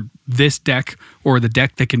 either this deck or the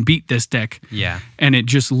deck that can beat this deck. Yeah. And it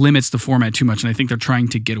just limits the format too much. And I think they're trying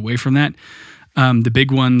to get away from that. The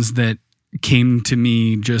big ones that came to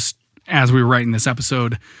me just as we were writing this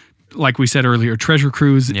episode, like we said earlier, Treasure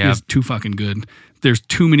Cruise is too fucking good. There's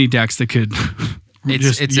too many decks that could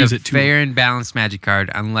it's use a it too fair and balanced Magic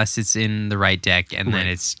card unless it's in the right deck, and then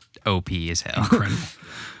it's OP as hell.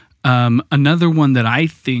 Incredible. Another one that I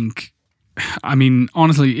think, I mean,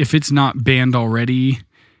 honestly, if it's not banned already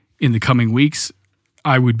in the coming weeks,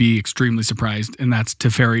 I would be extremely surprised, and that's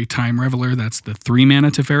Teferi Time Reveler. That's the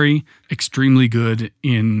 3-mana Teferi. Extremely good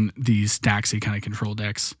in these Staxy kind of control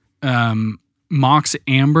decks. Mox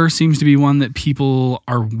Amber seems to be one that people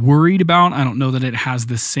are worried about. I don't know that it has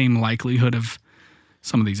the same likelihood of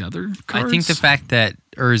some of these other cards. I think the fact that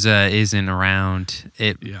Urza isn't around,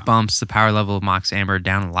 it bumps the power level of Mox Amber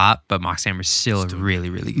down a lot, but Mox Amber is still a really,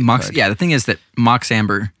 really good card. Yeah, the thing is that Mox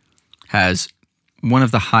Amber has one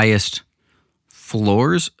of the highest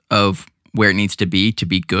floors of where it needs to be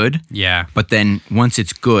good. Yeah. But then once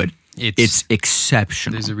it's good, it's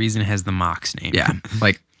exceptional. There's a reason it has the Mox name. Yeah.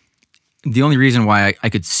 Like, the only reason why I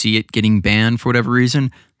could see it getting banned for whatever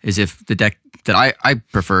reason is if the deck that I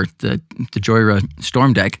prefer, the Joyra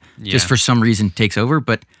Storm deck, just for some reason takes over,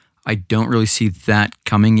 but I don't really see that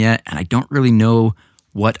coming yet, and I don't really know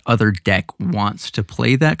what other deck wants to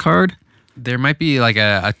play that card. There might be like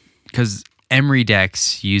because Emery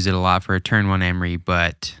decks use it a lot for a turn 1 Emery,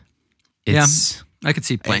 but it's... Yeah, I could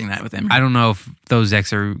see playing that with Emery. I don't know if those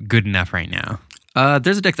decks are good enough right now.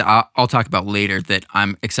 There's a deck that I'll talk about later that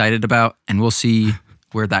I'm excited about, and we'll see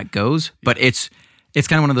where that goes. But it's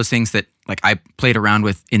kind of one of those things that like I played around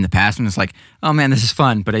with in the past, and it's like, oh man, this is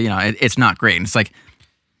fun, but it's not great. And it's like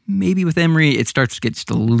maybe with Emery it starts to get just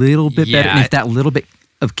a little bit better, and if that little bit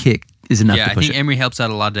of kick is enough to push it. I think Emery helps out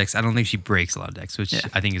a lot of decks. I don't think she breaks a lot of decks, which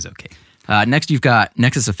I think is okay. Next, you've got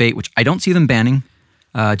Nexus of Fate, which I don't see them banning,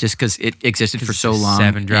 just because it existed for so long.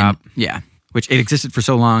 7-drop. Which it existed for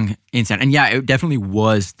so long in Standard. And it definitely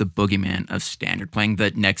was the boogeyman of Standard. Playing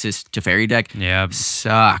the Nexus Teferi deck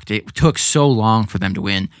sucked. It took so long for them to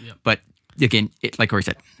win. Yep. But again, like Corey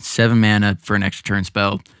said, 7 mana for an extra turn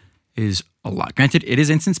spell is a lot. Granted, it is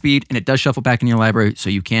instant speed, and it does shuffle back in your library, so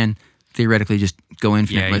you can theoretically just go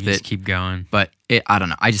infinite with it. Just keep going. But I don't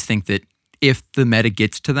know. I just think that if the meta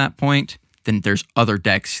gets to that point, then there's other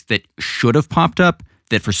decks that should have popped up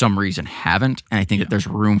that for some reason haven't, and I think that there's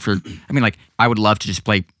room for. I mean, like, I would love to just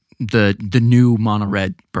play the new mono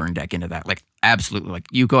red burn deck into that. Like, absolutely. Like,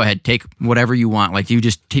 you go ahead, take whatever you want. Like, you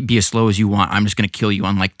just be as slow as you want. I'm just going to kill you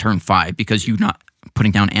on like turn 5 because you're not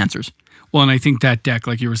putting down answers. Well, and I think that deck,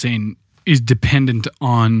 like you were saying, is dependent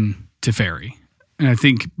on Teferi, and I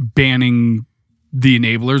think banning the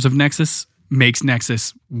enablers of Nexus makes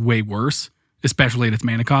Nexus way worse, especially at its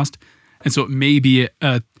mana cost. And so it may be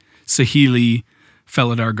a Saheeli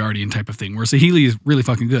Felidar Guardian type of thing, where Saheeli is really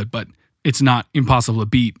fucking good, but it's not impossible to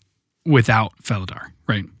beat without Felidar,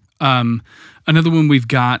 right? Another one we've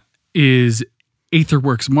got is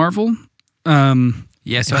Aetherworks Marvel. So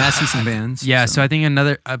I see some bans. So I think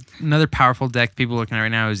another powerful deck people looking at right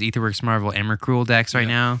now is Aetherworks Marvel Emrakul decks right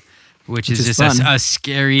now, which is just a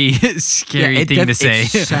scary thing to say.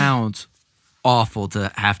 It sounds awful to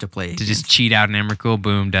have to play. To just cheat out an Emrakul,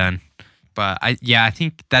 boom, done. But I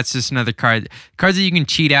think that's just another card. Cards that you can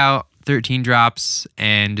cheat out, 13 drops,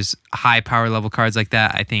 and just high power level cards like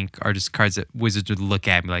that, I think are just cards that Wizards would look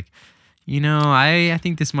at and be like, I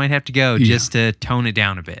think this might have to go just to tone it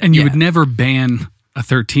down a bit. And you would never ban a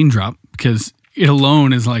 13 drop because it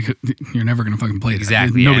alone is like, you're never going to fucking play it.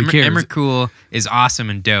 Exactly. Nobody cares. Emrakul is awesome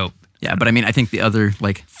and dope. Yeah, but I mean, I think the other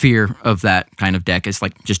like fear of that kind of deck is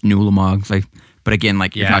like just Nulamog. Like, but again,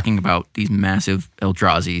 like you're talking about these massive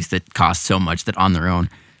Eldrazi's that cost so much that on their own,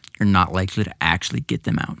 you're not likely to actually get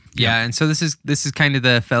them out. Yeah, and so this is kind of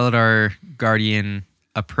the Felidar Guardian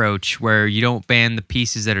approach where you don't ban the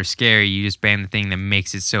pieces that are scary, you just ban the thing that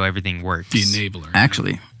makes it so everything works. The enabler.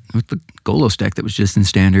 Actually, with the Golos deck that was just in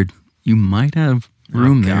Standard, you might have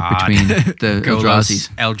room there between the Eldrazi's.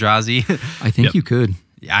 Eldrazi. I think you could.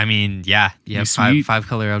 I mean, you have five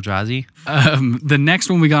color Eldrazi. The next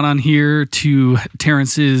one we got on here, to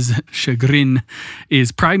Terrence's chagrin,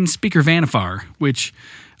 is Prime Speaker Vannifar, which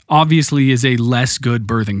obviously is a less good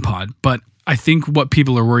birthing pod. But I think what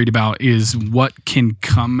people are worried about is what can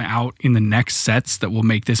come out in the next sets that will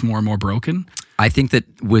make this more and more broken. I think that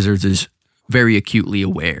Wizards is very acutely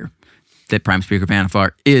aware that Prime Speaker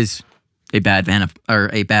Vannifar is a bad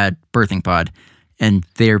birthing pod, and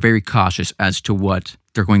they are very cautious as to what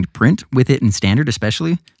they're going to print with it in standard,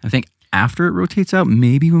 especially. I think after it rotates out,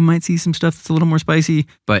 maybe we might see some stuff that's a little more spicy.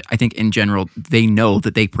 But I think in general, they know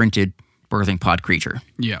that they printed Birthing Pod Creature.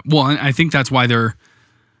 Yeah. Well, and I think that's why they're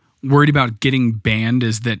worried about getting banned,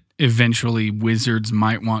 is that eventually Wizards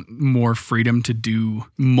might want more freedom to do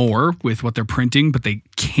more with what they're printing, but they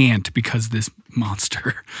can't because this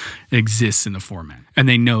monster exists in the format. And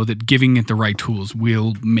they know that giving it the right tools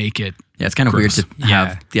will make it. Yeah, it's kind of weird gross. to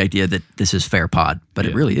have the idea that this is fair pod, but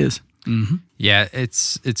it really is. Mm-hmm. Yeah,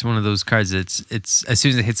 it's one of those cards. It's as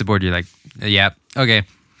soon as it hits the board, you're like, yeah, okay,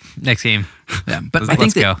 next game. Yeah, but Let's I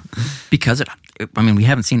think go. that because we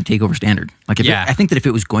haven't seen it take over standard. Like, I think that if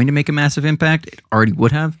it was going to make a massive impact, it already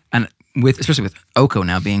would have. And especially with Oko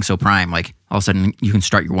now being so prime, like all of a sudden you can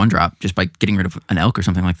start your 1-drop just by getting rid of an Elk or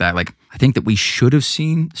something like that. Like, I think that we should have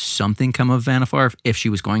seen something come of Vannifar if she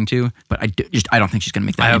was going to, but I don't think she's going to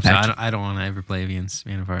make that I hope impact. so. I don't want to ever play against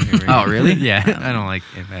Vannifar. Oh, really? Yeah, I don't like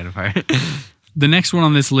Vannifar. The next one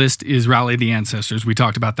on this list is Rally the Ancestors. We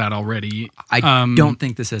talked about that already. I don't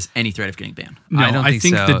think this has any threat of getting banned. No, I don't I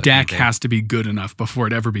think so the deck either. has to be good enough before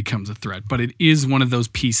it ever becomes a threat. But it is one of those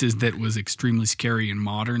pieces that was extremely scary in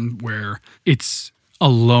Modern, where it's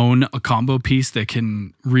alone a combo piece that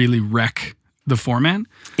can really wreck the format.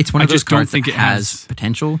 It's one I of those just don't cards think that it has has.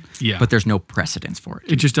 potential, Yeah. but there's no precedence for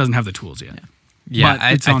it. It just doesn't have the tools yet. Yeah,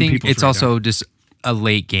 But it's I on think people's it's radar. also just a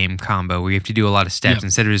late game combo where you have to do a lot of steps Yep.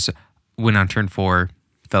 instead of just win on turn 4,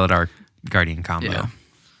 Felidar Guardian combo Yeah.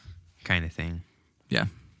 kind of thing. Yeah.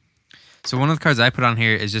 So one of the cards I put on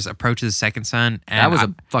here is just Approach of the Second Sun. And That was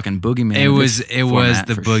a fucking boogeyman. It of was this the format,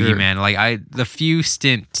 for sure. boogeyman. Like the few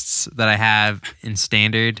stints that I have in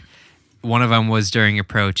Standard, one of them was during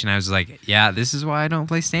Approach, and I was like, yeah, this is why I don't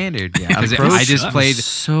play Standard. Yeah, because Approach I just was played.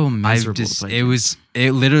 so miserable. I've just to play.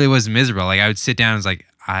 it literally was miserable. Like I would sit down and was like,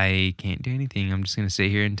 I can't do anything. I'm just gonna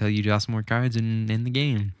sit here until you draw some more cards and end the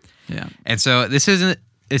game. Yeah. And so this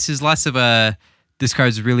is less of a this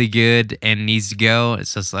card's really good and needs to go.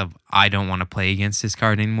 It's just like I don't want to play against this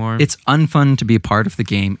card anymore. It's unfun to be a part of the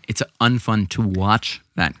game. It's unfun to watch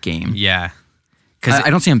that game. yeah. Because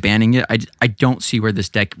I don't see him banning it. I don't see where this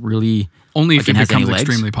deck really Only if like, it has any becomes legs.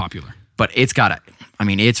 extremely popular. But it's got to,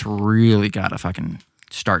 it's really got to fucking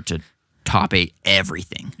start to top 8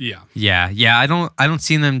 everything. Yeah. Yeah. I don't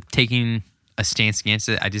see them taking a stance against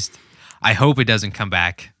it. I hope it doesn't come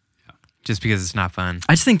back. Just because it's not fun.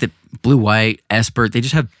 I just think that Blue White, Esper, they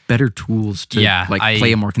just have better tools to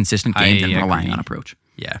play a more consistent game than relying agree. on Approach.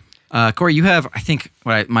 Yeah. Corey, you have, I think,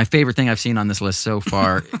 my favorite thing I've seen on this list so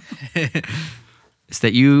far is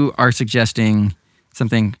that you are suggesting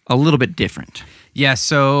something a little bit different. Yeah,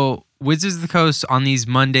 so Wizards of the Coast on these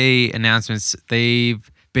Monday announcements, they've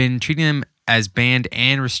been treating them as banned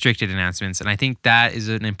and restricted announcements. And I think that is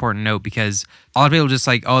an important note because a lot of people just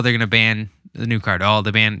like, oh, they're going to ban the new card. Oh,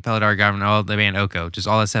 they ban Felidar Governor. Oh, they ban Oko. Just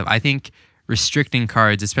all that stuff. I think restricting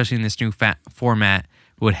cards, especially in this new format,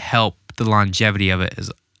 would help the longevity of it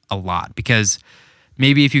a lot. Because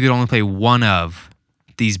maybe if you could only play one of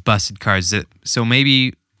these busted cards, so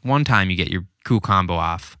maybe one time you get your cool combo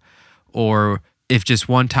off, or if just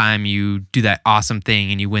one time you do that awesome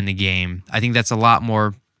thing and you win the game, I think that's a lot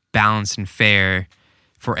more balanced and fair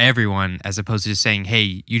for everyone as opposed to just saying,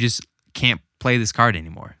 hey, you just can't play this card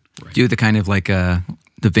anymore. Do the kind of like the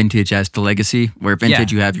Vintage as to Legacy, where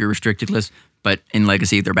Vintage you have your restricted list, but in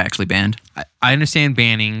Legacy they're actually banned. I understand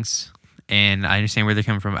bannings and I understand where they're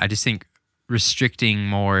coming from. I just think restricting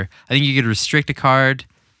more. I think you could restrict a card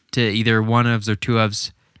to either one ofs or two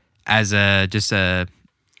ofs as a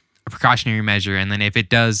precautionary measure, and then if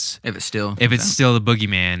it's still the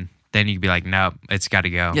boogeyman, then you'd be like, nope, it's got to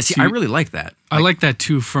go. Yeah, see, I really like that. I like that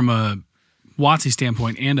too from a WotC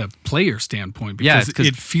standpoint and a player standpoint Yeah, because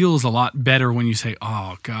it feels a lot better when you say,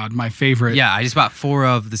 oh, God, my favorite. Yeah, I just bought 4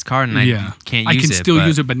 of this card and I can't use it. I can still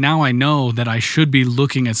use it, but now I know that I should be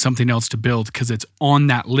looking at something else to build because it's on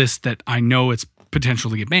that list that I know it's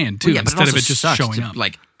potentially get banned too, Well, yeah, but instead of also it just sucks showing to, up.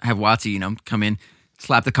 Like, have WotC, come in,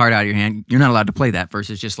 slap the card out of your hand. You're not allowed to play that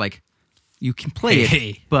versus just like, you can play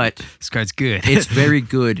it, but this card's good. it's very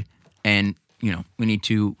good, and we need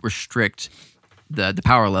to restrict the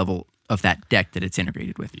power level of that deck that it's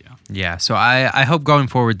integrated with. Yeah, so I hope going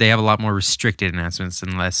forward they have a lot more restricted announcements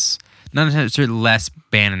and not necessarily less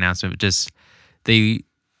ban announcement, but just they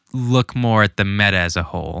look more at the meta as a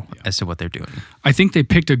whole as to what they're doing. I think they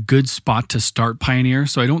picked a good spot to start Pioneer,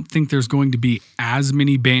 so I don't think there's going to be as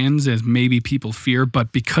many bans as maybe people fear,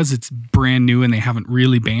 but because it's brand new and they haven't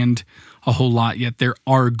really banned a whole lot yet, there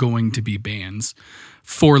are going to be bans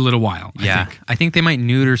for a little while. I think they might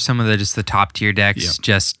neuter some of the top tier decks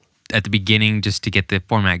just at the beginning just to get the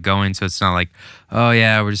format going, so it's not like, oh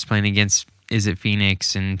yeah, we're just playing against Is It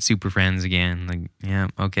Phoenix and Super Friends again? Like, yeah,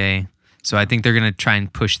 okay. So I think they're going to try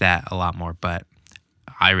and push that a lot more, but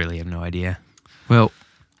I really have no idea. Well,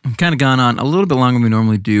 we've kind of gone on a little bit longer than we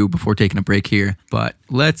normally do before taking a break here, but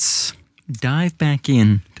let's dive back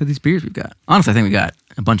in to these beers we've got. Honestly, I think we got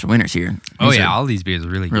a bunch of winners here. Oh, These yeah, are all these beers are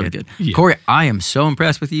really good. Yeah. Corey, I am so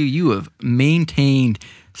impressed with you. You have maintained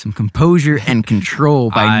some composure and control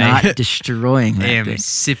by not destroying I that am thing.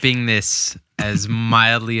 sipping this as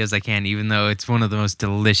mildly as I can, even though it's one of the most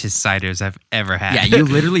delicious ciders I've ever had. Yeah, you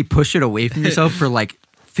literally pushed it away from yourself for like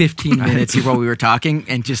 15 minutes here while we were talking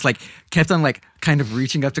and just like kept on like kind of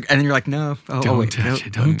reaching up to, and then you're like, no, Don't wait, touch no.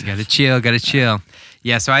 it. Don't. Gotta chill.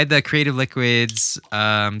 Yeah, so I had the Creative Liquids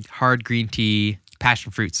hard green tea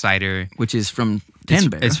passion fruit cider. Which is from 10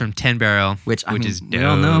 Barrel. It's from 10 Barrel, Which, I mean, is we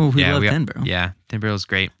all know dope. we love 10 Barrel. Yeah, 10 Barrel is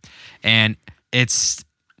great. And it's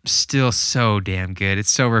still so damn good. It's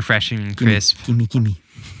so refreshing and crisp. Gimme.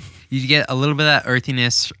 You get a little bit of that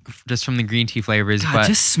earthiness just from the green tea flavors, God, but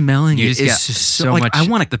just smelling you it just is get just so like, much I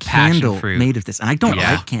want a the passion candle fruit. made of this. And I don't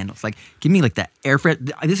Yeah. like candles. Like, give me like that air fresh.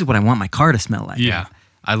 This is what I want my car to smell like. Yeah.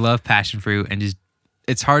 I love passion fruit and just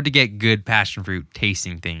it's hard to get good passion fruit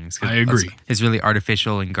tasting things. 'Cause I agree. It's really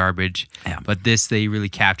artificial and garbage. Yeah. But this, they really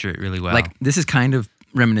capture it really well. Like, this is kind of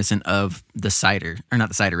reminiscent of the cider, or not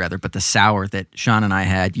the cider rather, but the sour that Sean and I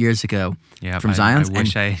had years ago Yeah, from I Zion's.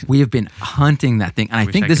 wish and I- we have been hunting that thing. And I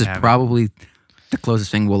wish think I this could is have it. probably the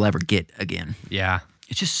closest thing we'll ever get again. yeah.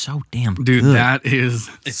 It's just so damn Dude, good. that is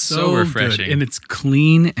It's so so refreshing. good. And it's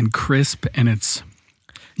clean and crisp, and it's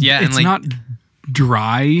Yeah, and like not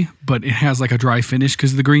dry, but it has like a dry finish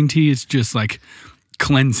because the green tea is just like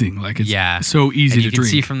cleansing. Like it's so easy and to you can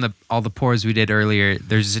drink. see from all the pours we did earlier,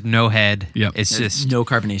 there's no head. Yep. It's There's just no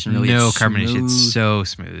carbonation, really. no It's carbonation. smooth. It's so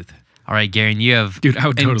smooth. All right, Garen, you have Dude, I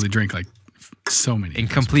would in- totally drink like so many. In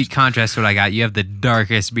complete contrast to what I got, you have the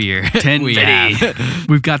darkest beer 1050. have.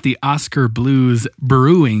 We've got the Oscar Blues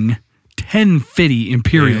Brewing 1050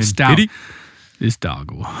 Imperial Stout. 1050? This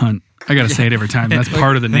dog will hunt. I got to say it every time. That's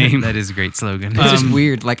part of the name. That is a great slogan. It's just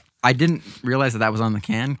weird. Like, I didn't realize that was on the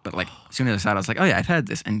can, but like, as soon as I saw it, I was like, oh yeah, I've had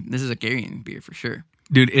this. And this is a Garian beer for sure.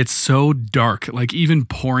 Dude, it's so dark. Like, even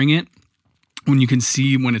pouring it, when you can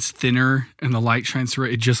see when it's thinner and the light shines through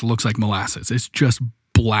it, it just looks like molasses. It's just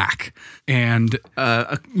black. And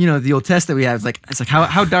You know, the old test that we have is like, it's like,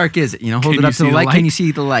 how dark is it? You know, hold Can it you up to see the the light. light? Can you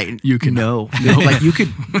see the light? You can- No. Like, you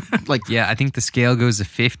could, like, yeah, I think the scale goes to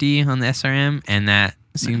 50 on the SRM, and that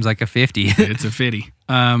seems like a 50. it's a fitty.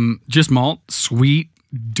 Just malt, sweet,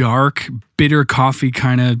 dark, bitter coffee,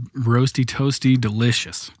 kind of roasty, toasty,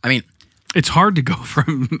 delicious. I mean, It's hard to go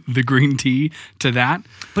from the green tea to that.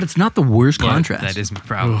 but it's not the worst But contrast. That is my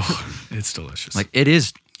problem. Oh, it's delicious. Like, it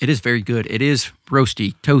is very good. It is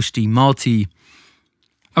roasty, toasty, malty.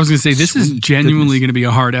 I was going to say, this is Sweet genuinely goodness. going to be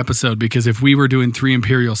a hard episode because if we were doing 3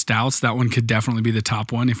 Imperial Stouts, that one could definitely be the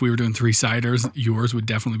top one. If we were doing 3 ciders, yours would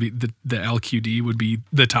definitely be the LQD would be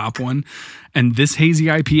the top one. And this hazy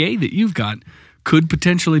IPA that you've got could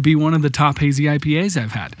potentially be one of the top hazy IPAs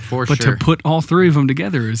I've had. For but sure. to put all 3 of them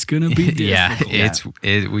together is going to be difficult.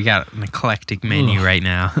 Yeah, we got an eclectic menu right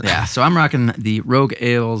now. Yeah, so I'm rocking the Rogue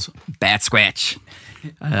Ales Bat Squatch,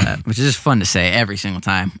 which is just fun to say every single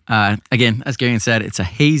time. Again, as Garian said, it's a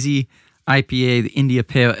hazy IPA, the India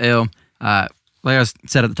Pale Ale. Like I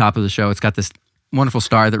said at the top of the show, it's got this wonderful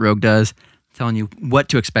star that Rogue does, telling you what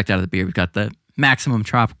to expect out of the beer. We've got the maximum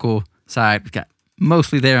tropical side. We've got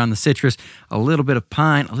mostly there on the citrus, a little bit of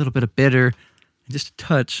pine, a little bit of bitter, and just a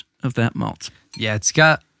touch of that malt. Yeah, it's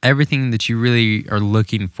got everything that you really are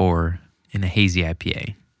looking for in a hazy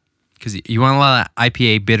IPA. Because you want a lot of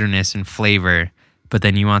IPA bitterness and flavor, but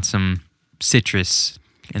then you want some citrus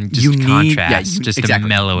and just contrast just exactly. to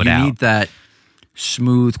mellow it you out. You need that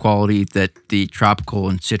smooth quality that the tropical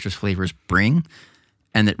and citrus flavors bring,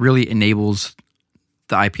 and that really enables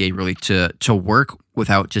the IPA really to work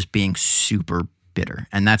without just being super bitter.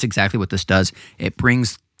 And that's exactly what this does. It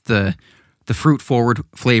brings the fruit forward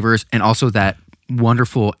flavors and also that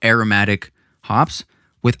wonderful aromatic hops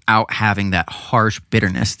without having that harsh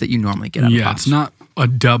bitterness that you normally get out of Yeah, hops. it's not a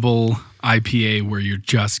double IPA where you're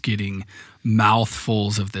just getting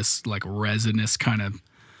mouthfuls of this like resinous kind of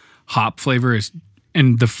hop flavor.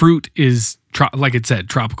 And the fruit is, like it said,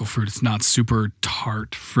 tropical fruit. It's not super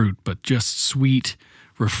tart fruit, but just sweet,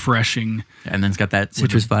 refreshing. And then it's got that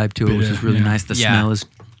citrus vibe to it, which bit is of- really yeah. nice. The Yeah. smell is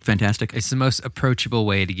fantastic. It's the most approachable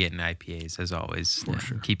way to get in IPAs, as always.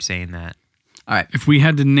 sure. Keep saying that. All right. If we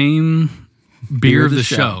had to name beer of the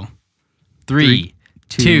show, 3,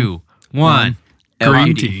 2, 1.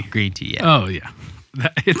 green tea. Green tea, yeah. Oh, yeah.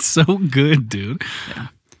 It's so good, dude.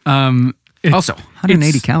 Also, 180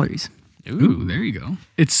 it's- calories. Ooh, there you go.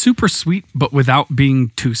 It's super sweet, but without being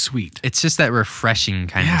too sweet. It's just that refreshing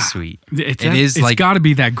kind of sweet. It's got to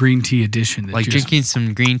be that green tea edition. That Like just- drinking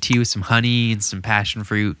some green tea with some honey and some passion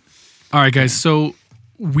fruit. All right, guys. So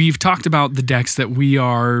we've talked about the decks that we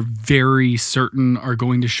are very certain are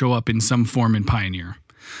going to show up in some form in Pioneer.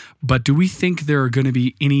 But do we think there are going to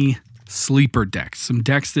be any sleeper decks? Some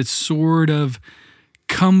decks that sort of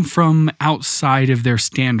come from outside of their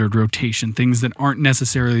standard rotation, things that aren't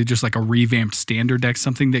necessarily just like a revamped standard deck,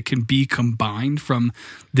 something that can be combined from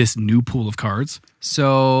this new pool of cards?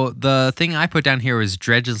 So the thing I put down here was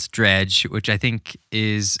Dredgeless Dredge, which I think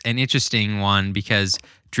is an interesting one because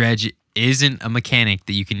Dredge isn't a mechanic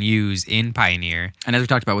that you can use in Pioneer. And as we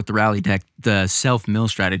talked about with the rally deck, the self-mill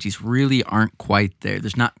strategies really aren't quite there.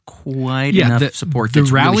 There's not quite enough support The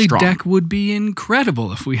that's rally really strong. deck would be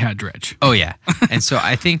incredible if we had Dredge. Oh yeah. And so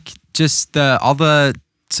I think just all the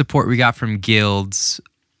support we got from guilds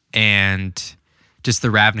and just the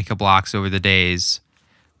Ravnica blocks over the days,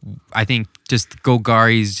 I think just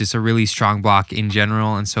Golgari is just a really strong block in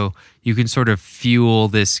general, and so you can sort of fuel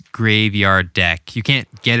this graveyard deck. You can't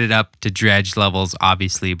get it up to dredge levels,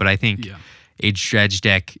 obviously, but I think a dredge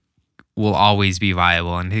deck will always be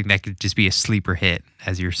viable, and I think that could just be a sleeper hit,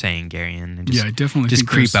 as you're saying, Gary, and just, I definitely just think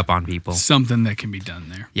creep there's up on people. Something that can be done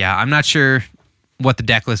there. Yeah, I'm not sure what the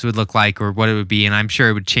deck list would look like or what it would be, and I'm sure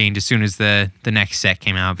it would change as soon as the next set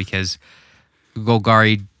came out because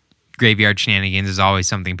Golgari graveyard shenanigans is always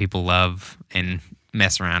something people love and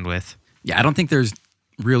mess around with. Yeah, I don't think there's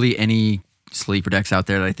really any sleeper decks out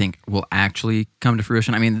there that I think will actually come to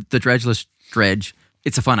fruition. I mean, the Dredgeless Dredge,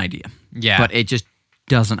 it's a fun idea. Yeah. But it just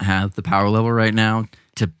doesn't have the power level right now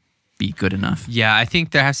to be good enough. Yeah, I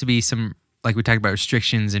think there has to be some, like we talked about,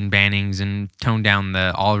 restrictions and bannings and tone down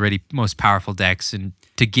the already most powerful decks and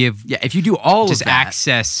to give Yeah, if you do all just of that,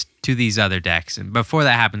 access to these other decks. And before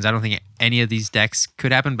that happens, I don't think any of these decks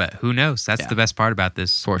could happen, but who knows? That's the best part about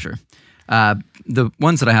this. for sure. The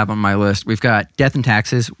ones that I have on my list, we've got Death and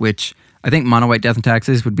Taxes, which I think mono white Death and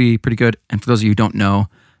Taxes would be pretty good. And for those of you who don't know,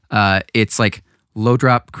 it's like low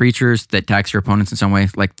drop creatures that tax your opponents in some way.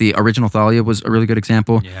 Like the original Thalia was a really good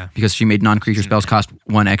example because she made non-creature spells cost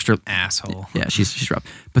one extra. Asshole. Yeah, she's rough.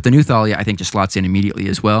 But the new Thalia, I think, just slots in immediately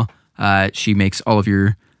as well. She makes all of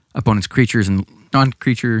your opponent's creatures and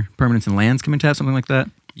non-creature permanents and lands come into tap, something like that.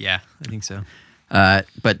 Yeah, I think so.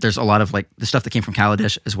 But there's a lot of like the stuff that came from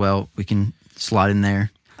Kaladesh as well. We can slot in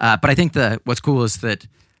there. But I think what's cool is that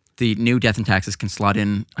the new Death and Taxes can slot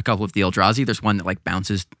in a couple of the Eldrazi. There's one that like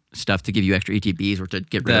bounces stuff to give you extra ETBs or to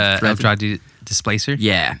get rid of The threats. Eldrazi Displacer?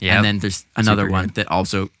 Yeah. Yep. And then there's another Super one good. that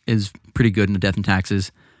also is pretty good in the Death and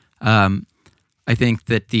Taxes. I think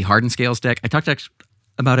that the Hardened Scales deck, I talked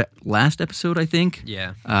about it last episode, I think.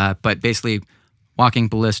 Yeah. But basically, Walking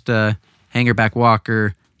Ballista, Hangerback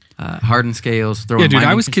Walker, Hardened Scales, throw Yeah, in dude, I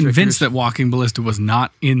Mining was convinced Constrictors. that Walking Ballista was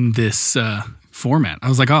not in this format. I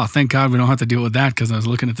was like, oh, thank God we don't have to deal with that because I was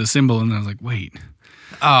looking at the symbol and I was like, wait.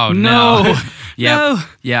 Oh, No. no. Yep. No.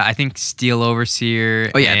 Yeah, I think Steel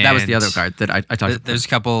Overseer. Oh, yeah, that was the and other card that I talked about. There's a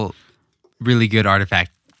couple really good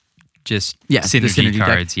artifact, just Yeah, the synergy deck.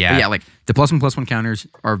 cards. Yeah. But yeah, like the +1/+1 counters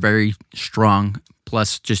are very strong,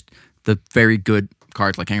 plus just the very good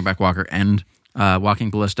cards like Hangerback Walker and Walking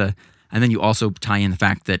Ballista. And then you also tie in the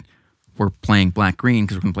fact that we're playing black-green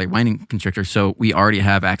because we're going to play Mining Constrictor, so we already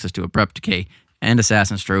have access to Abrupt Decay and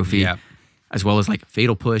Assassin's Trophy, Yep. as well as like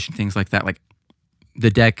Fatal Push and things like that. Like the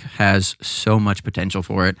deck has so much potential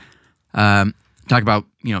for it. Talk about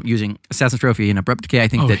using Assassin's Trophy and Abrupt Decay. I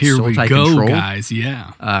think Oh, that here we Sultai go, Control guys.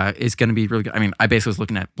 Yeah. is going to be really good. I mean, I basically was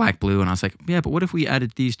looking at black-blue and I was like, yeah, but what if we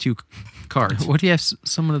added these two cards? What do you have?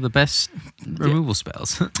 Some of the best removal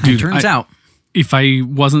spells. Dude, Turns out, if I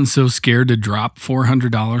wasn't so scared to drop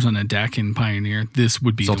 $400 on a deck in Pioneer, this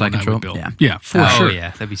would be the Sultai one I Control? would build. Yeah. Yeah, for Oh sure.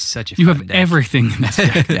 yeah, that'd be such a. You fun have deck. everything in this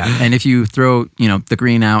deck. yeah, and if you throw the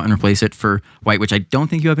green out and replace it for white, which I don't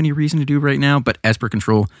think you have any reason to do right now, but Esper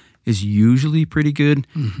Control is usually pretty good,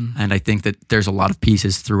 and I think that there's a lot of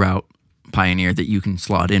pieces throughout Pioneer that you can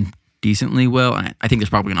slot in decently well. And I think there's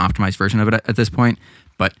probably an optimized version of it at this point,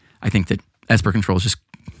 but I think that Esper Control just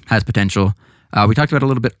has potential. We talked about it a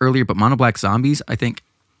little bit earlier, but Mono Black Zombies, I think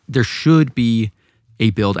there should be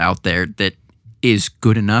a build out there that is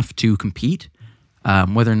good enough to compete.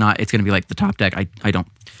 Whether or not it's going to be like the top deck, I don't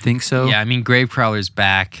think so. Yeah, I mean, Gravecrawler's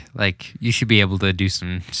back. Like, you should be able to do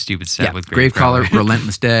some stupid stuff Yeah, with Gravecrawler, Gravecrawler.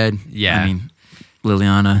 Relentless Dead. Yeah. I mean,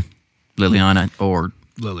 Liliana, or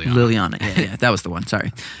Liliana. Liliana. Yeah, that was the one.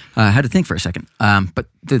 Sorry. I had to think for a second. But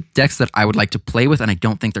the decks that I would like to play with, and I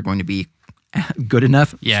don't think they're going to be good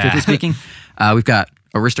enough, Yeah. strictly speaking, we've got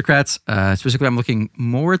aristocrats. Specifically, I'm looking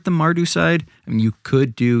more at the Mardu side. I mean, you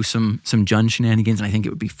could do some Jund shenanigans, and I think it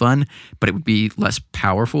would be fun, but it would be less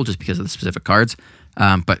powerful just because of the specific cards.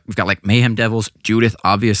 But we've got like Mayhem Devils, Judith,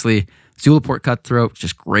 obviously, Zulaport Cutthroat,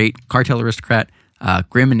 just great. Cartel Aristocrat,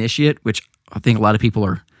 Grim Initiate, which I think a lot of people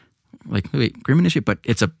are like, wait, Grim Initiate, but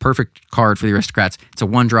it's a perfect card for the aristocrats. It's a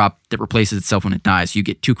 1-drop that replaces itself when it dies. You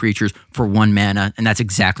get 2 creatures for 1 mana, and that's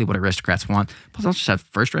exactly what aristocrats want. Plus, I'll just have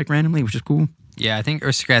First Strike randomly, which is cool. Yeah, I think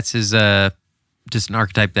aristocrats is just an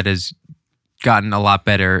archetype that has gotten a lot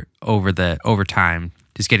better over time.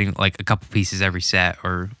 Just getting like a couple pieces every set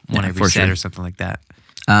or one every set or something like that.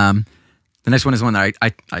 The next one is one that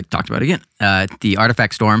I talked about again. The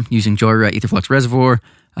Artifact Storm using Joyride, Aetherflux Reservoir,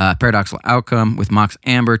 Paradoxical Outcome with Mox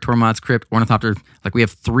Amber, Tormod's Crypt, Ornithopter. Like, we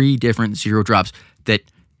have 3 different 0-drops that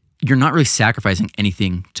you're not really sacrificing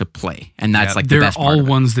anything to play. And that's like the they're best part. all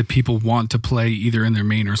ones that people want to play either in their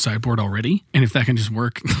main or sideboard already. And if that can just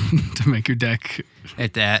work to make your deck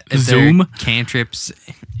If they're Zoom. cantrips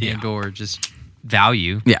and or just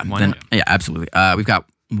value. Yeah, why then, not? yeah, absolutely. We've got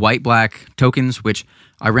white-black tokens, which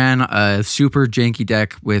I ran a super janky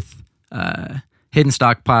deck with Hidden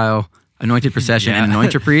Stockpile, Anointed Procession, and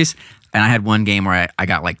Anointed Priest. And I had one game where I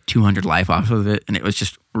got like 200 life off of it, and it was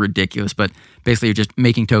just ridiculous. But basically, you're just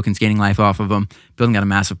making tokens, gaining life off of them, building out a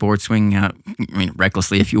massive board, swinging out, I mean,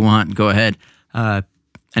 recklessly if you want, go ahead. And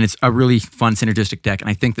it's a really fun synergistic deck. And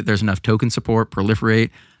I think that there's enough token support,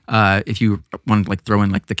 proliferate, if you want to like throw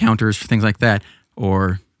in like the counters, things like that.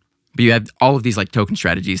 But you have all of these like token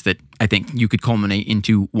strategies that I think you could culminate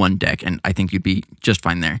into one deck, and I think you'd be just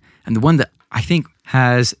fine there. And the one that I think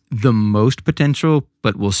has the most potential,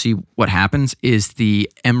 but we'll see what happens, is the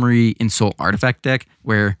Emery Insult Artifact deck,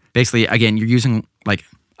 where basically, again, you're using like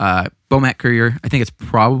Bomat Courier. I think it's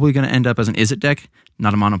probably going to end up as an Izzet deck,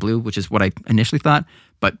 not a mono blue, which is what I initially thought.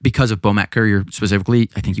 But because of Bomat Courier specifically,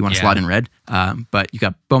 I think you want to slot in red. But you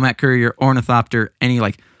got Bomat Courier, Ornithopter, any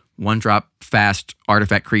like 1-drop fast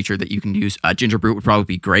artifact creature that you can use. Ginger Brute would probably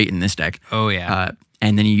be great in this deck. Oh, yeah.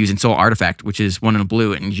 And then you use Insult Artifact, which is 1 in a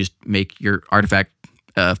blue, and you just make your artifact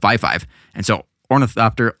 5/5. And so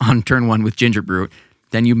Ornithopter on turn 1 with Ginger Brute,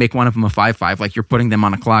 then you make one of them a 5/5. Like, you're putting them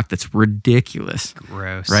on a clock that's ridiculous.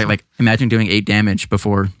 Gross. Right? Like, imagine doing 8 damage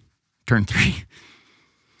before turn 3.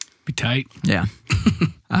 be tight. Yeah.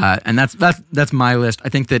 And that's my list. I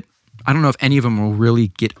think that, I don't know if any of them will really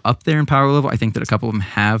get up there in power level. I think that a couple of them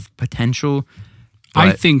have potential.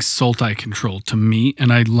 I think Sultai Control, to me,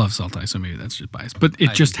 and I love Sultai, so maybe that's just biased, but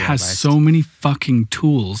it just has so many fucking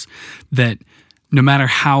tools that no matter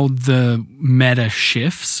how the meta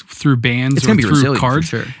shifts through bans or through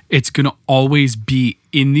cards, it's going to always be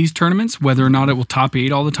in these tournaments. Whether or not it will top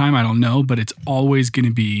 8 all the time, I don't know, but it's always going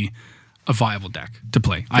to be a viable deck to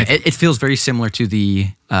play. It feels very similar to the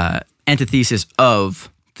antithesis of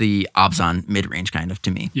the Abzan mid-range kind of,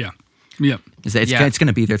 to me. Yeah. Yep. It's going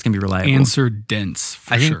to be there. It's going to be reliable. Answer dense,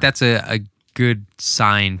 for I think sure. that's a good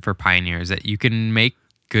sign for Pioneers, that you can make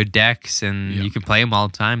good decks and you can play them all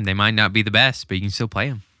the time. They might not be the best, but you can still play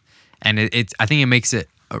them. And I think it makes it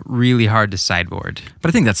really hard to sideboard. But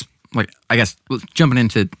I think that's, like, I guess, jumping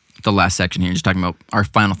into the last section here, just talking about our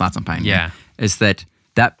final thoughts on Pioneer, is that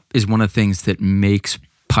is one of the things that makes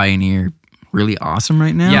Pioneer really awesome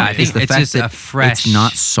right now. Yeah, I think the it's fact just that a fresh... It's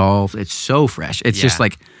not solved. It's so fresh. It's just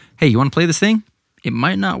like, hey, you want to play this thing? It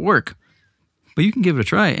might not work, but you can give it a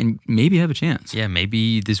try and maybe have a chance. Yeah,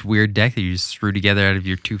 maybe this weird deck that you just threw together out of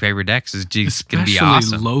your 2 favorite decks is just going to be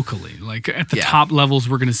awesome. Especially locally. Like, at the top levels,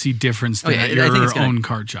 we're going to see difference than at your own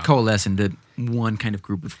card shop. Coalesce into one kind of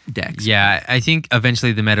group of decks. Yeah, I think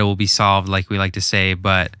eventually the meta will be solved, like we like to say,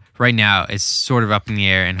 but right now it's sort of up in the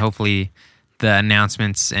air, and hopefully the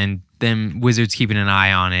announcements and them Wizards keeping an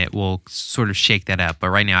eye on it will sort of shake that up. But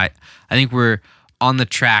right now, I think we're on the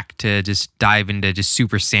track to just dive into just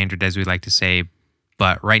super standard, as we like to say.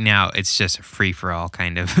 But right now, it's just a free-for-all,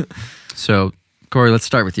 kind of. So, Corey, let's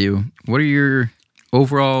start with you. What are your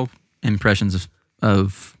overall impressions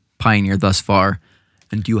of Pioneer thus far?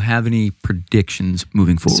 And do you have any predictions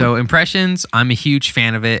moving forward? So, impressions, I'm a huge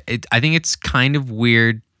fan of it. I think it's kind of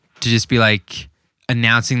weird to just be like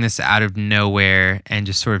announcing this out of nowhere and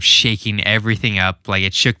just sort of shaking everything up. Like,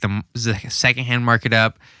 it shook the secondhand market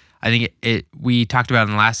up. I think we talked about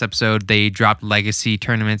in the last episode, they dropped legacy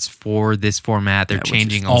tournaments for this format. They're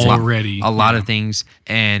changing a lot of things.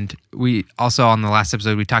 And we also, on the last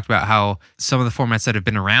episode, we talked about how some of the formats that have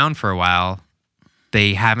been around for a while,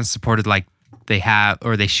 they haven't supported like they have,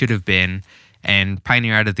 or they should have been. And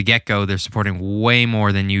Pioneer, out of the get-go, they're supporting way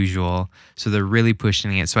more than usual. So they're really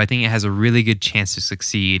pushing it. So I think it has a really good chance to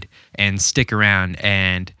succeed and stick around.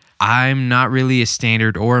 And I'm not really a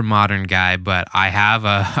standard or a modern guy, but I have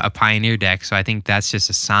a Pioneer deck, so I think that's just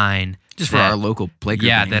a sign. Just for our local play group.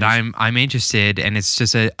 Yeah, anyways. that I'm interested, and it's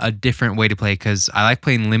just a different way to play because I like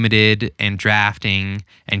playing limited and drafting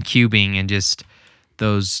and cubing and just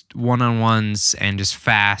those one-on-ones and just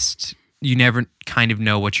fast. You never kind of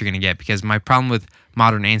know what you're going to get because my problem with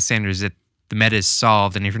modern and standard is that the meta is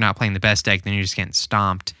solved, and if you're not playing the best deck, then you're just getting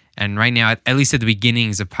stomped. And right now, at least at the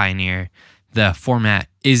beginnings of Pioneer, the format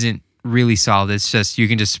isn't really solved. It's just you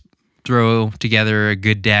can just throw together a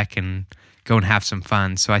good deck and go and have some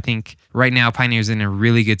fun. So I think right now Pioneer's in a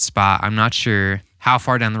really good spot. I'm not sure how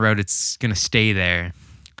far down the road it's going to stay there,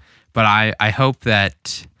 but I hope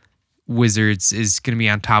that Wizards is going to be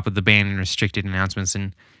on top of the banned and restricted announcements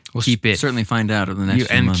and We'll keep it certainly find out over the next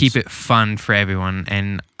few and months. keep it fun for everyone.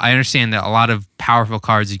 And I understand that a lot of powerful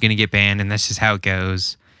cards are going to get banned, and that's just how it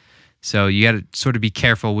goes. So you got to sort of be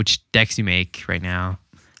careful which decks you make right now.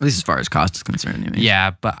 At least as far as cost is concerned. Anyways.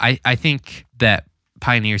 Yeah, but I think that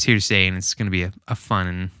Pioneer's here to stay, and it's going to be a fun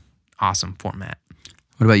and awesome format.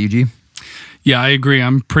 What about you, G? Yeah, I agree.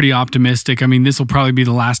 I'm pretty optimistic. I mean, this will probably be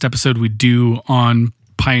the last episode we do on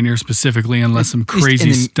Pioneer specifically, unless some At least crazy in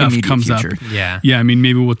the stuff immediate comes future. up. Yeah. Yeah, I mean,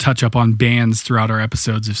 maybe we'll touch up on bans throughout our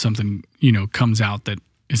episodes if something, comes out that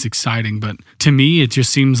is exciting. But to me, it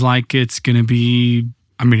just seems like it's going to be,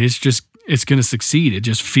 it's going to succeed. It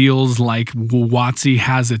just feels like WotC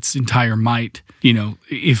has its entire might.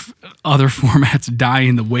 If other formats die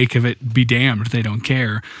in the wake of it, be damned, they don't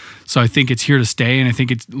care. So I think it's here to stay, and I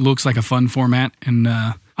think it looks like a fun format. And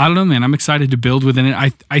I don't know, man. I'm excited to build within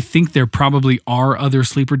it. I think there probably are other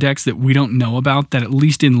sleeper decks that we don't know about that at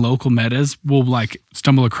least in local metas we'll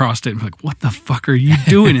stumble across it and be like, what the fuck are you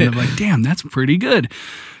doing? And they're like, damn, that's pretty good.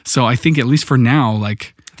 So I think at least for now, I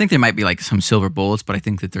think there might be some silver bullets, but I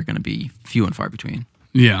think that they're going to be few and far between.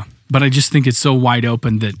 yeah. But I just think it's so wide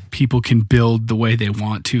open that people can build the way they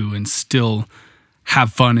want to and still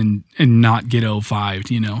have fun and not get 0-5'd,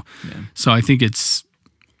 Yeah. So I think it's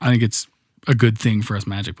a good thing for us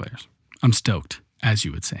Magic players. I'm stoked, as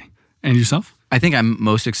you would say. And yourself? I think I'm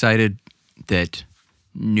most excited that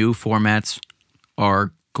new formats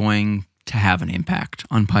are going to have an impact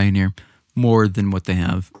on Pioneer more than what they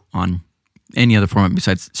have on any other format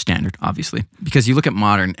besides standard, obviously. Because you look at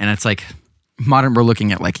Modern, and it's Modern, we're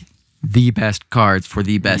looking at the best cards for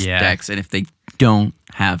the best decks, and if they don't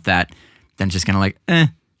have that, then it's just kind of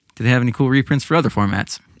do they have any cool reprints for other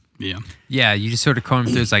formats? Yeah. Yeah, you just sort of comb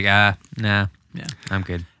through. It's nah. Yeah. I'm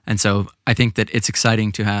good. And so I think that it's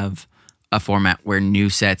exciting to have a format where new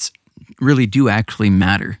sets really do actually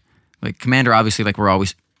matter. Commander, obviously, we're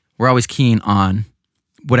always keen on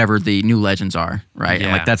whatever the new legends are, right?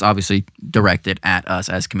 Yeah. And that's obviously directed at us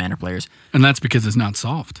as Commander players. And that's because it's not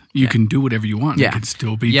solved. You can do whatever you want. Yeah. It can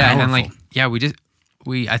still be Yeah, powerful. and then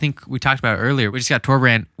I think we talked about it earlier. We just got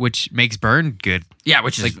Torbrand, which makes Burn good. Yeah,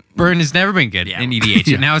 which is Burn has never been good in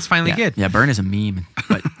EDH, and now it's finally yeah, good. Yeah, Burn is a meme.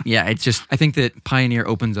 But yeah, it's just, I think that Pioneer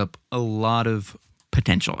opens up a lot of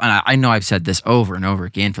potential. And I know I've said this over and over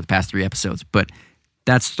again for the past 3 episodes, but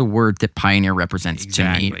that's the word that Pioneer represents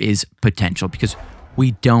to me is potential, because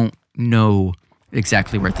we don't know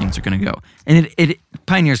exactly where things are going to go. And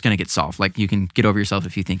Pioneer's going to get solved. You can get over yourself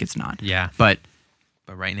if you think it's not. Yeah. But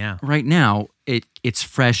right now, it's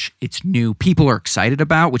fresh, it's new. People are excited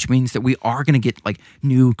about, which means that we are going to get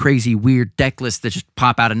new, crazy, weird deck lists that just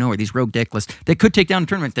pop out of nowhere. These rogue deck lists that could take down a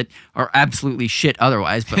tournament that are absolutely shit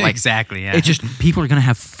otherwise. But exactly, yeah. It's just people are going to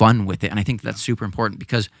have fun with it, and I think that's super important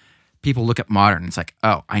because people look at Modern. And it's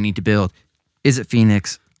oh, I need to build. Is it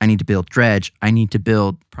Phoenix? I need to build Dredge. I need to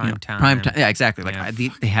build Prime Time. Prime Time. Yeah, exactly.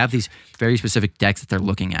 They have these very specific decks that they're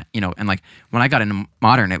looking at. And when I got into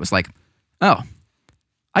Modern, it was oh,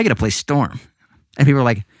 I get to play Storm. And people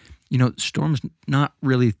are Storm's not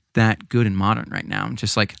really that good in Modern right now. I'm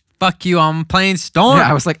just fuck you, I'm playing Storm. Yeah,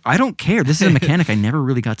 I was I don't care. This is a mechanic I never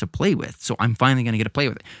really got to play with, so I'm finally going to get to play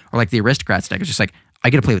with it. Or the Aristocrats deck is just I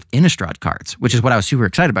get to play with Innistrad cards, which is what I was super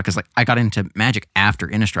excited about because I got into Magic after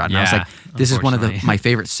Innistrad. And I was this is one of my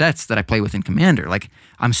favorite sets that I play with in Commander.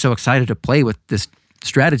 I'm so excited to play with this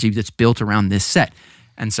strategy that's built around this set.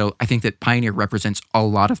 And so I think that Pioneer represents a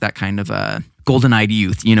lot of that kind of golden-eyed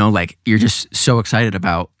youth, you're just so excited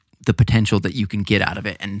about the potential that you can get out of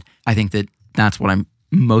it. And I think that that's what I'm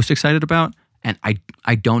most excited about. And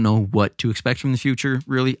I don't know what to expect from the future,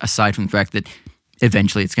 really, aside from the fact that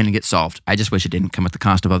eventually it's going to get solved. I just wish it didn't come at the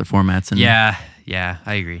cost of other formats. And Yeah,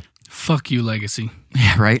 I agree. Fuck you, Legacy.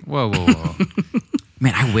 Yeah, right? Whoa.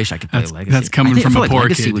 Man, I wish I could play Legacy. That's coming from a poor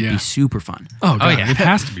Legacy kid, would yeah. be super fun. Oh, God, yeah. it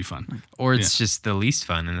has to be fun. Or it's just the least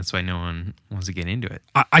fun, and that's why no one wants to get into it.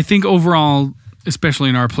 I think overall, especially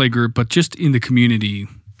in our play group, but just in the community,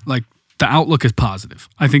 Like, the outlook is positive.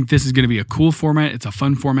 I think this is going to be a cool format. It's a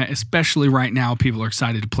fun format, especially right now. People are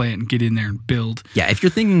excited to play it and get in there and build. Yeah, if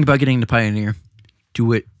you're thinking about getting into Pioneer,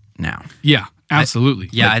 do it now. Yeah, absolutely.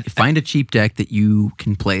 Find a cheap deck that you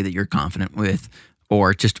can play that you're confident with,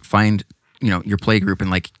 or just find, your play group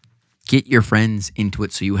and like get your friends into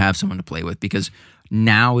it so you have someone to play with, because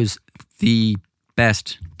now is the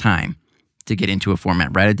best time to get into a format,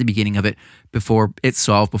 right at the beginning of it, before it's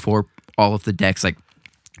solved, before all of the decks like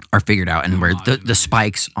are figured out and where the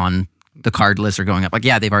spikes on the card list are going up. Like,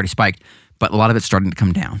 yeah, they've already spiked, but a lot of it's starting to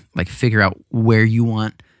come down. Like, figure out where you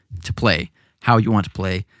want to play, how you want to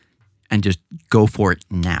play, and just go for it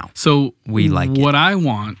now. So we like what I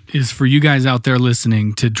want is for you guys out there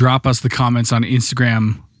listening to drop us the comments on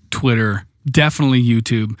Instagram, Twitter, definitely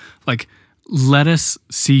YouTube. Like, let us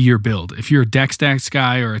see your build. If you're a deck stacks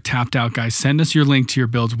guy or a tapped out guy, send us your link to your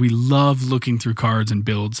builds. We love looking through cards and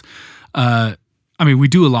builds. We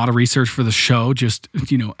do a lot of research for the show, just,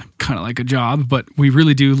 kind of like a job, but we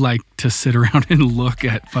really do like to sit around and look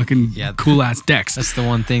at fucking cool ass decks. That's the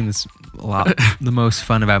one thing that's the most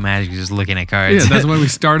fun about Magic is just looking at cards. Yeah, that's why we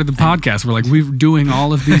started the podcast. We're like, we're doing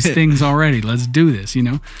all of these things already. Let's do this,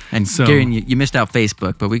 And so, Garen, you missed out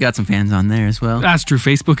Facebook, but we got some fans on there as well. That's true.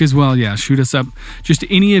 Facebook as well. Yeah, shoot us up. Just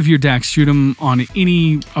any of your decks, shoot them on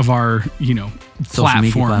any of our, Social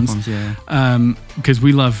media platforms. Yeah. Because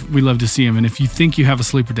we love to see them. And if you think you have a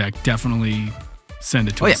sleeper deck, definitely send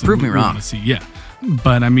it to us. Prove me wrong. Want to see. Yeah.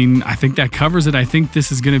 But I think that covers it. I think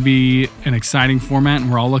this is going to be an exciting format,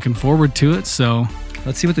 and we're all looking forward to it. So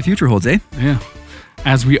let's see what the future holds, eh? Yeah.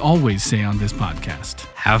 As we always say on this podcast,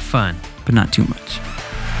 have fun, but not too much.